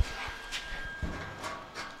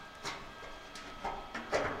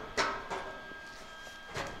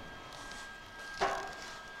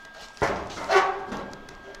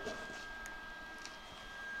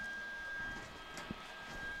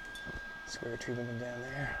 Square tubing them down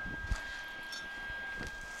there.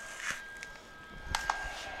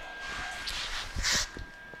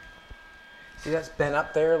 See, that's bent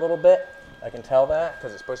up there a little bit. I can tell that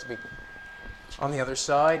because it's supposed to be on the other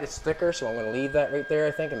side. It's thicker, so I'm going to leave that right there,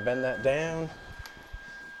 I think, and bend that down.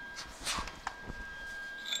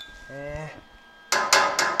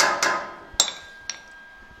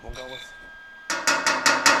 We'll go with...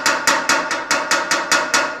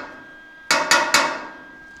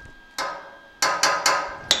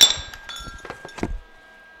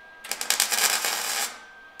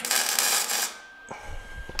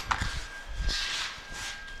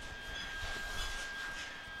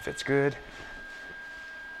 Fits good.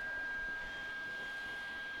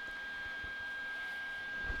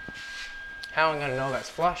 How am I going to know that's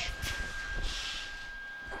flush?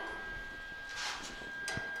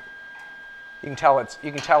 You can tell it's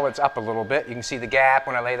up a little bit. You can see the gap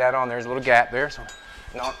when I lay that on. There's a little gap there, so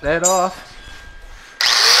knock that off.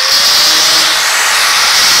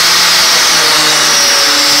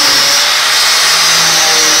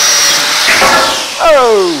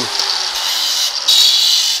 Oh!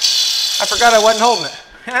 I forgot I wasn't holding it.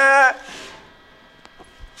 I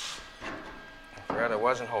forgot I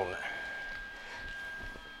wasn't holding it.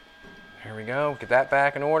 Here we go. Get that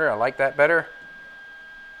back in order. I like that better.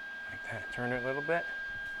 Like that. Turn it a little bit.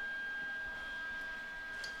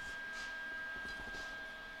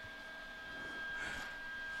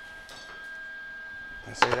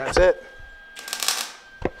 Let's see, that's it.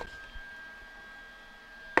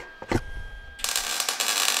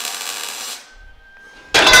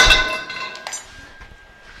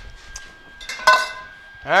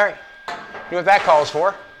 All right, you know what that calls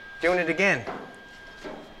for? Doing it again.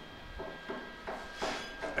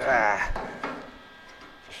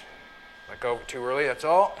 Let go too early, that's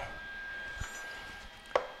all.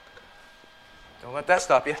 Don't let that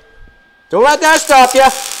stop you. Don't let that stop you.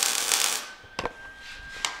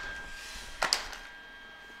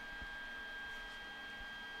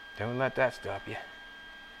 Don't let that stop you.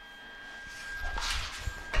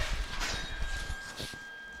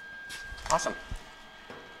 Awesome.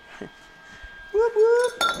 Whoop,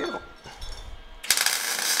 whoop. Beautiful.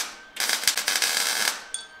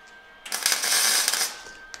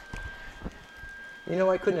 You know,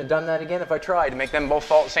 I couldn't have done that again if I tried to make them both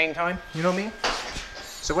fall at the same time. You know what I mean?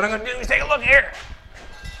 So what I'm going to do is take a look here.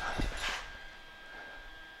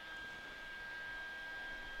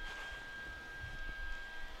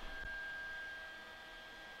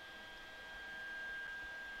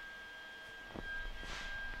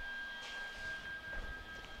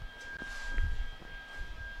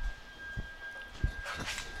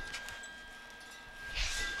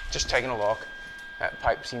 Just taking a look. That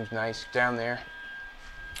pipe seems nice down there.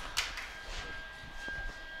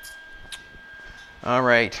 All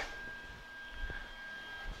right.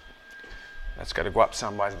 That's got to go up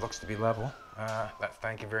some, but it looks to be level.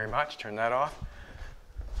 Thank you very much. Turn that off.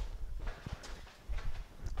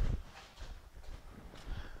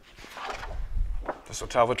 This will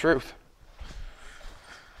tell the truth.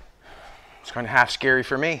 It's kind of half scary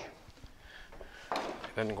for me.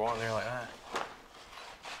 It doesn't go on there like that.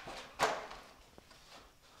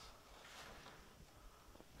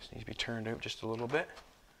 This needs to be turned out just a little bit.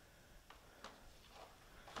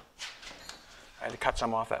 I had to cut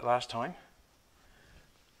some off that last time.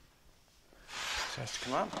 So it has to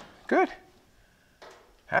come up. Good.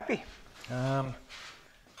 Happy. I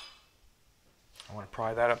want to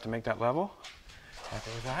pry that up to make that level. Happy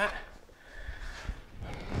with that.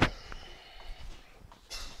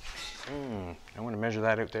 I want to measure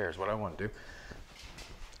that out there is what I want to do.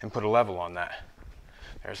 And put a level on that.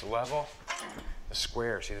 There's the level. The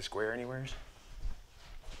square. See the square anywheres?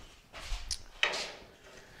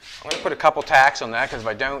 I'm going to put a couple tacks on that because if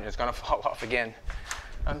I don't, it's going to fall off again.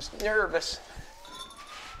 I'm nervous.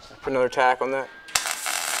 Put another tack on that.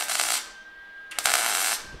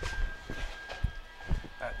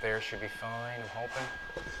 That there should be fine, I'm hoping.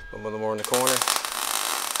 A little bit more in the corner.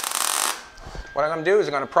 What I'm going to do is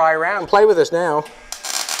I'm going to pry around and play with this now.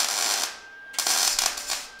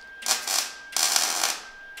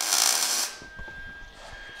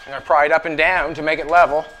 I'm going to pry it up and down to make it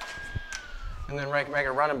level, and then make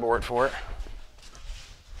a running board for it.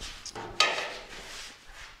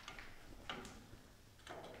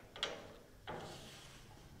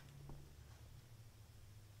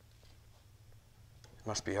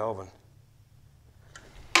 Must be Elvin.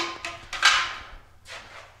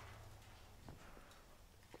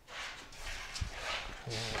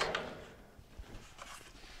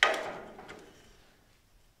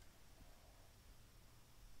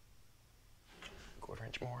 Quarter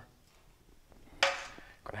inch more.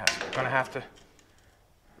 Gonna have to.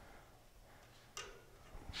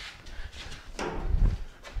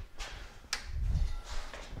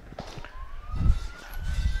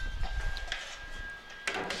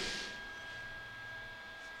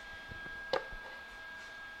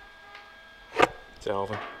 It's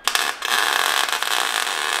Elvin.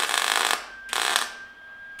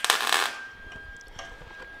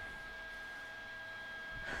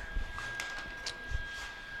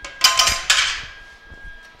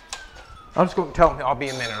 I'm just going to tell him I'll be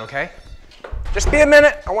a minute, okay? Just be a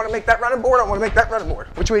minute. I want to make that running board. I want to make that running board.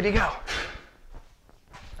 Which way do you go?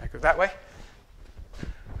 I go that way.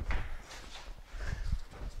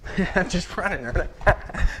 I'm just running.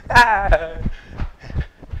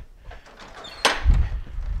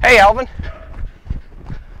 Hey, Alvin.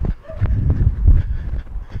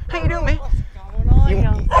 How you doing, man? What's going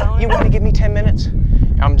on? You want to give me 10 minutes?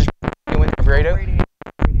 I'm just doing the burrito.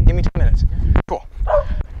 Give me 10 minutes. Cool.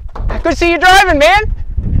 Good to see you driving, man.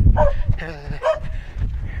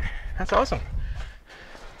 That's awesome.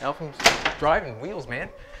 Alvin's driving wheels, man.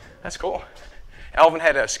 That's cool. Alvin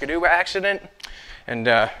had a skidoo accident, and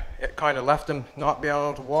it kind of left him not being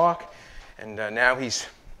able to walk, and now he's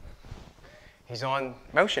on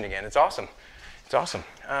motion again. It's awesome. It's awesome.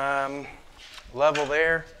 Level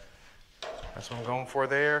there. That's what I'm going for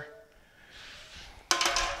there.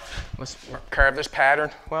 Let's carve this pattern.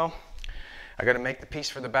 Well, I got to make the piece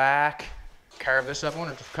for the back, carve this up. I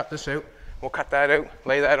want to just cut this out. We'll cut that out,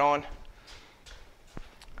 lay that on.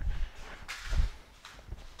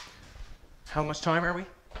 How much time are we?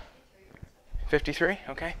 53,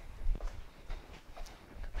 okay.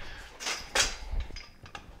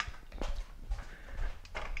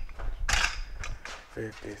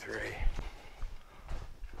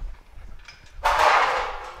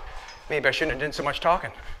 Maybe I shouldn't have done so much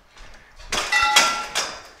talking.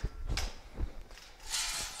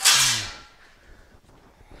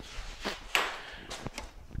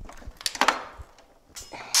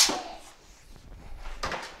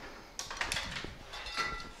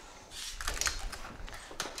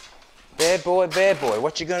 Bad boy,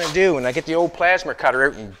 what you gonna do when I get the old plasma cutter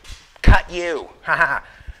out and cut you? Haha.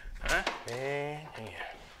 Huh? Yeah.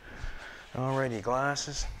 Alrighty,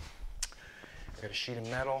 glasses. Got a sheet of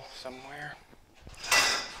metal somewhere.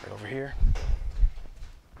 Right over here.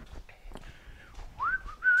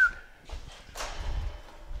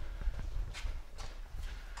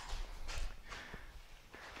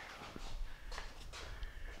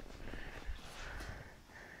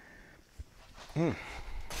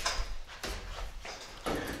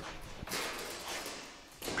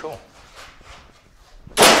 Cool.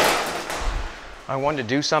 I wanted to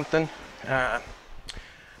do something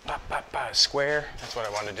square. That's what I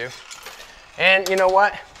want to do. And you know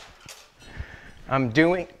what? I'm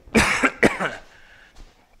doing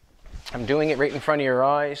I'm doing it right in front of your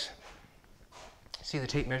eyes. See the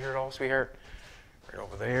tape measure at all, sweetheart? Right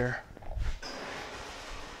over there.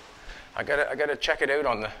 I gotta check it out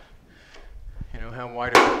on the, how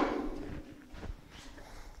wide it.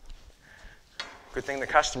 Good thing the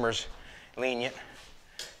customer's lenient.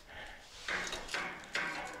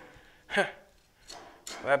 Huh.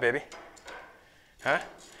 That baby. Huh?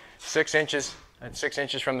 6 inches. That's 6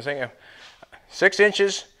 inches from the thing. 6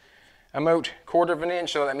 inches. I'm out 1/4 of an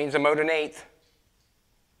inch, so that means I'm out 1/8.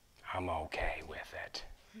 I'm okay with it.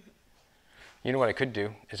 You know what I could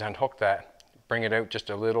do is unhook that, bring it out just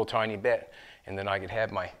a little tiny bit, and then I could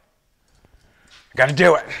have my. I got to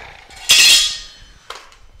do it.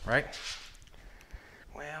 Right?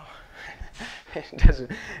 Well, it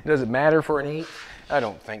doesn't matter for an 1/8. I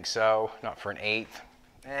don't think so. Not for an 1/8.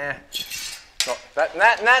 Well,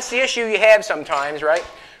 that's the issue you have sometimes, right?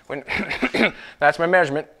 When that's my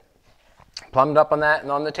measurement. plumbed up on that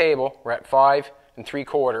and on the table. We're at 5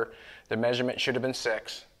 3/4. The measurement should have been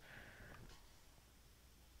 6.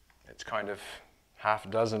 It's kind of half a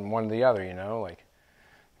dozen one to the other, you know, like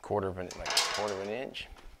quarter of an inch.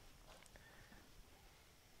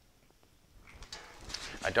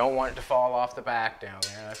 I don't want it to fall off the back down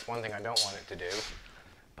there. That's one thing I don't want it to do.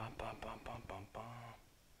 Bum, bum, bum, bum, bum, bum.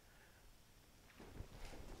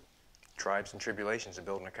 Tribes and tribulations of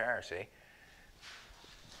building a car, see?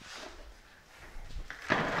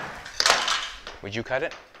 Would you cut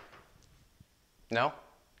it? No?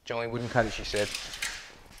 Jolene wouldn't cut it, she said.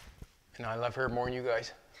 And I love her more than you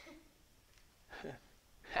guys.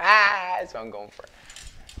 That's what I'm going for.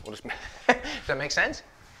 We'll just does that make sense?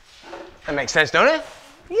 That makes sense, don't it?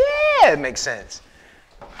 Yeah, it makes sense.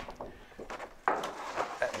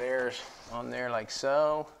 That there's on there like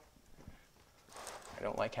so. I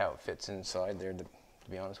don't like how it fits inside there, to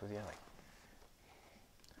be honest with you.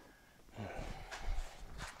 Like,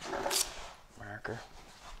 marker.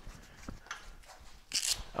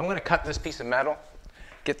 I'm going to cut this piece of metal,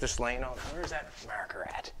 get this laying on. Where's that marker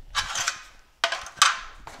at?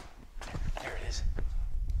 There it is.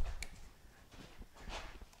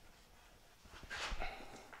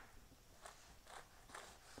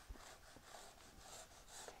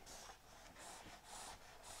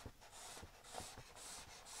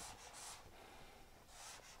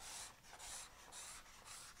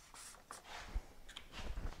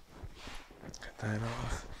 Cut that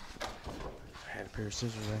off. I had a pair of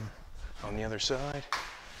scissors on the other side.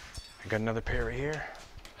 I got another pair right here.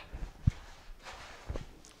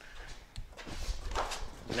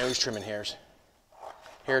 Nose trimming hairs.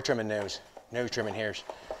 Hair trimming nose. Nose trimming hairs.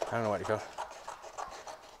 I don't know what to call.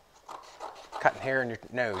 Cutting hair in your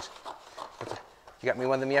nose. You got me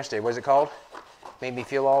one of them yesterday. What is it called? Made me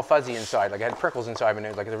feel all fuzzy inside, like I had prickles inside my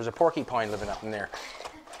nose, like there was a porcupine living up in there.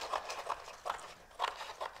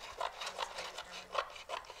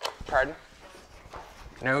 Pardon?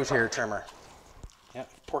 Nose hair trimmer. Yeah,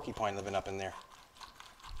 porcupine living up in there.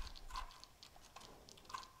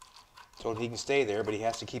 So he can stay there, but he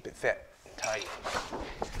has to keep it fit and tight.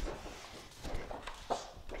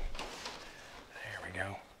 There we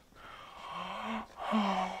go.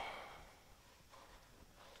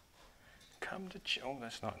 Come to chill.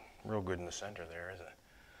 That's not real good in the center there, is it?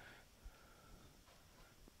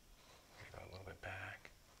 Go a little bit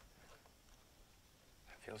back.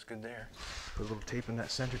 That feels good there. Put a little tape in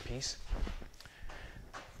that centerpiece.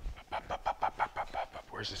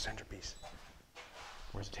 Where's the centerpiece?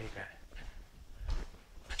 Where's the tape at?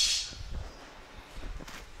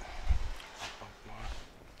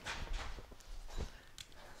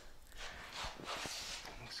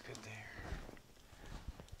 Looks good there.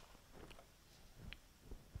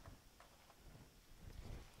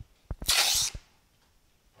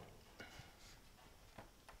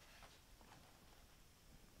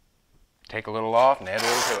 Take a little off and add a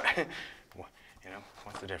little to it. You know,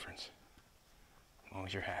 what's the difference? As long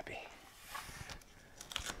as you're happy.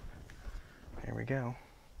 There we go.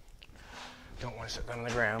 Don't want to sit down on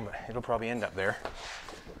the ground, but it'll probably end up there.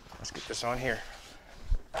 Let's get this on here.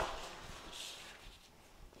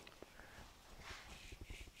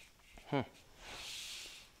 Boom,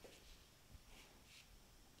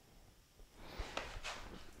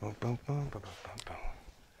 boom, boom, boom, boom, boom.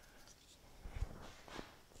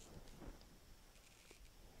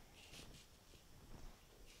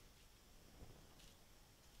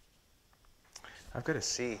 I've got to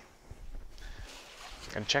see.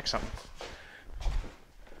 Gotta check something.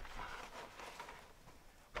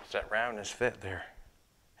 Does that roundness fit there?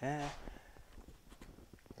 Yeah. It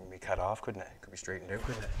could be cut off, couldn't it? Could be straightened out,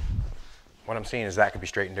 couldn't it? What I'm seeing is that could be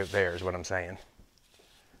straightened out there, is what I'm saying.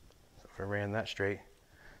 So if I ran that straight,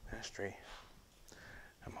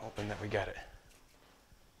 I'm hoping that we got it.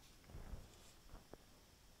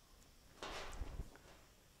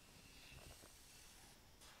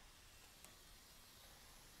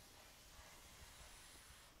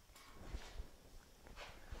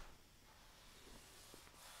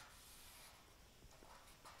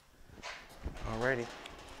 Alrighty,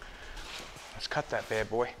 let's cut that bad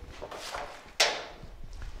boy.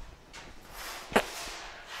 Bum,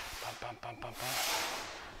 bum, bum, bum, bum.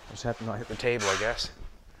 I just have to not hit the table, I guess.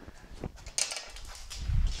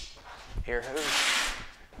 Air hose.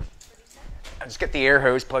 I just get the air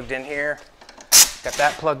hose plugged in here. Got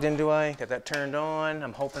that plugged in, do I? Got that turned on.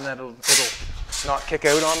 I'm hoping that it'll not kick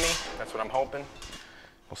out on me. That's what I'm hoping.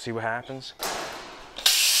 We'll see what happens.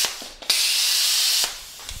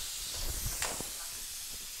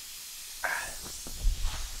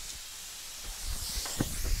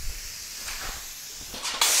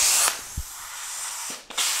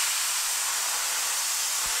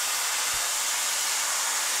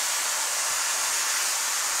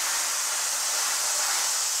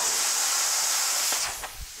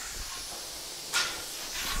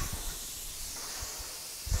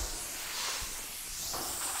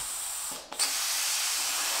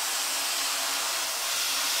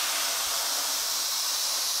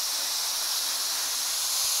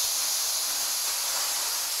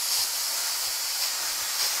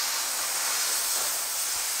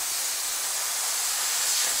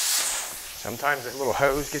 Sometimes that little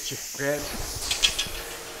hose gets you red.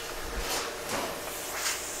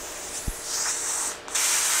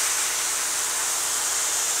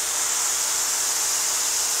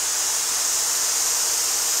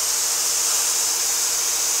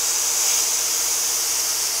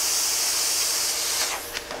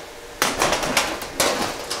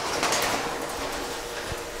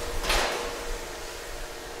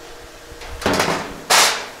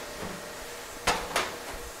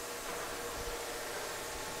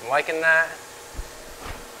 Liking that.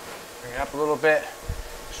 Bring it up a little bit.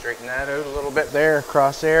 Straighten that out a little bit there,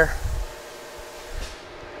 across there.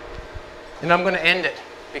 And I'm going to end it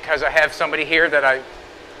because I have somebody here that I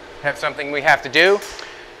have something we have to do.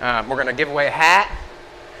 We're going to give away a hat.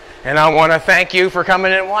 And I want to thank you for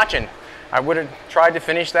coming and watching. I would have tried to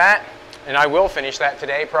finish that, and I will finish that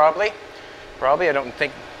today probably. I don't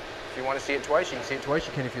think, if you want to see it twice, you can see it twice.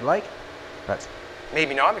 You can if you like. But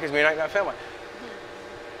maybe not because we're not going to film it.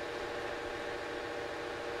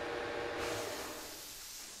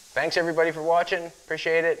 Thanks everybody for watching.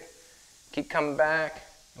 Appreciate it. Keep coming back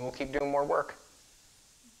and we'll keep doing more work.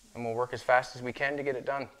 And we'll work as fast as we can to get it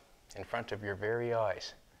done in front of your very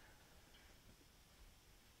eyes.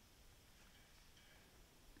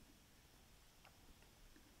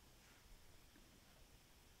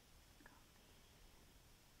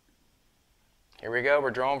 Here we go.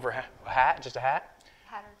 We're drawing for a hat, just a hat.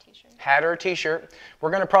 Hat or t-shirt. Hat or t-shirt.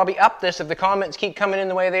 We're going to probably up this if the comments keep coming in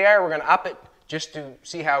the way they are. We're going to up it just to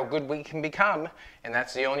see how good we can become, and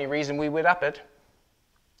that's the only reason we would up it.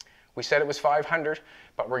 We said it was 500,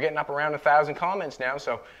 but we're getting up around 1,000 comments now,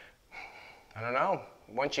 so I don't know.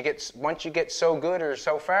 Once you get so good or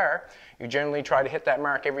so far, you generally try to hit that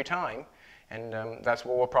mark every time, and that's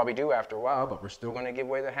what we'll probably do after a while, but we're still going to give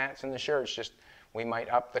away the hats and the shirts. Just we might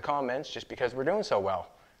up the comments just because we're doing so well.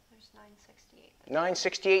 There's 968.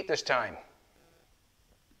 968 this time.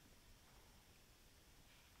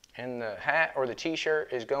 And the hat or the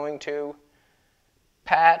t-shirt is going to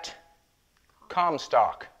Pat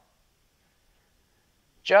Comstock.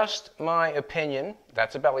 Just my opinion,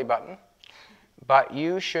 that's a belly button, but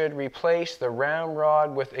you should replace the round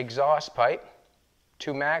rod with exhaust pipe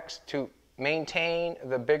to maintain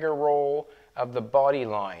the bigger roll of the body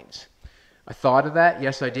lines. I thought of that,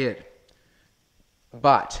 yes I did.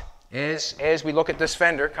 But as we look at this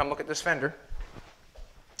fender, come look at this fender,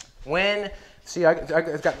 see, I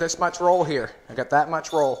got this much roll here. I got that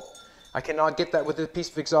much roll. I cannot get that with a piece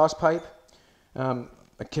of exhaust pipe.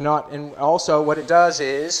 I cannot, and also what it does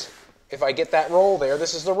is, if I get that roll there,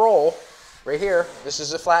 this is the roll, right here. This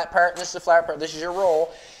is the flat part, this is the flat part, this is your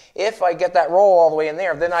roll. If I get that roll all the way in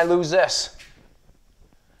there, then I lose this.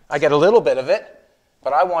 I get a little bit of it,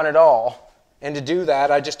 but I want it all. And to do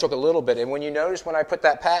that, I just took a little bit. And when you notice when I put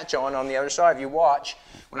that patch on the other side, if you watch,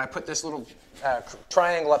 when I put this little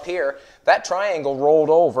triangle up here, that triangle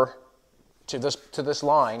rolled over to this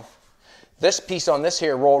line. This piece on this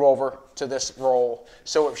here rolled over to this roll.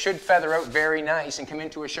 So it should feather out very nice and come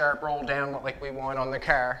into a sharp roll down like we want on the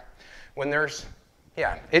car. When there's,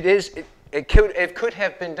 yeah, it could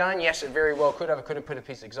have been done. Yes, it very well could have. I could have put a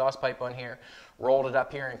piece of exhaust pipe on here, rolled it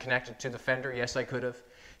up here and connected to the fender. Yes, I could have.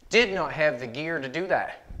 Did not have the gear to do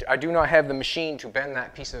that. I do not have the machine to bend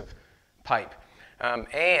that piece of pipe.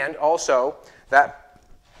 And also, that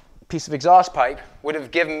piece of exhaust pipe would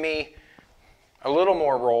have given me a little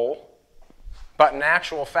more roll, but in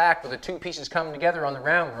actual fact, with the two pieces coming together on the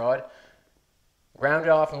round rod, round it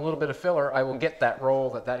off and a little bit of filler, I will get that roll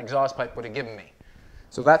that exhaust pipe would have given me.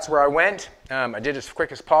 So that's where I went. I did as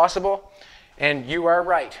quick as possible. And you are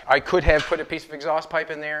right. I could have put a piece of exhaust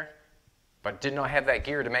pipe in there, but did not have that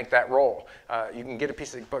gear to make that roll. You can get a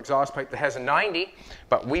piece of exhaust pipe that has a 90,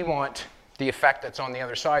 but we want the effect that's on the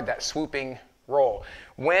other side, that swooping roll.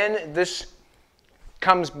 When this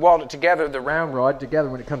comes welded together, the round rod together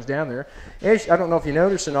when it comes down there, I don't know if you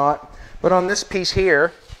notice or not, but on this piece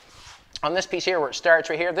here where it starts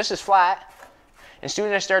right here, this is flat. As soon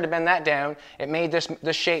as I started to bend that down, it made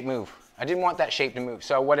this shape move. I didn't want that shape to move.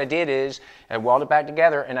 So what I did is I welded it back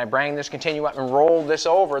together and I bring this continue up and rolled this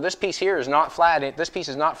over. This piece here is not flat. This piece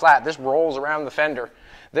is not flat. This rolls around the fender.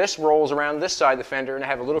 This rolls around this side of the fender, and I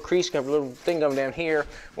have a little crease, a little thing going down here.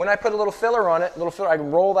 When I put a little filler on it, I can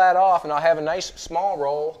roll that off, and I'll have a nice small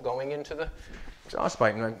roll going into the exhaust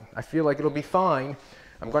pipe. And I feel like it'll be fine.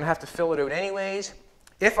 I'm going to have to fill it out anyways.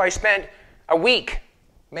 If I spent a week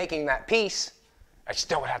making that piece, I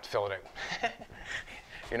still would have to fill it out.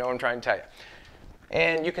 You know what I'm trying to tell you.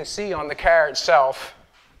 And you can see on the car itself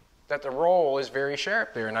that the roll is very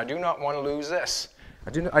sharp there, and I do not want to lose this.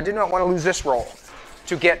 I do not want to lose this roll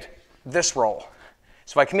to get this roll.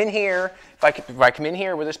 So if I come in here, if I come in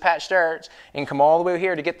here where this patch starts and come all the way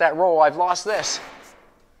here to get that roll, I've lost this.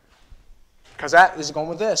 Because that is going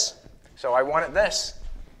with this. So I wanted this.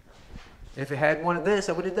 If it had wanted this,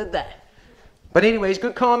 I would have did that. But anyways,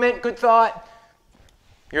 good comment, good thought.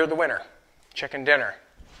 You're the winner. Chicken dinner.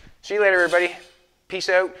 See you later, everybody. Peace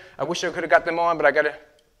out. I wish I could have got them on, but I got to,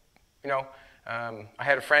 you know, I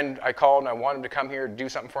had a friend I called and I wanted him to come here to do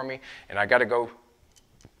something for me, and I got to go.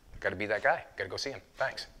 Got to be that guy. Got to go see him.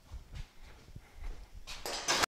 Thanks.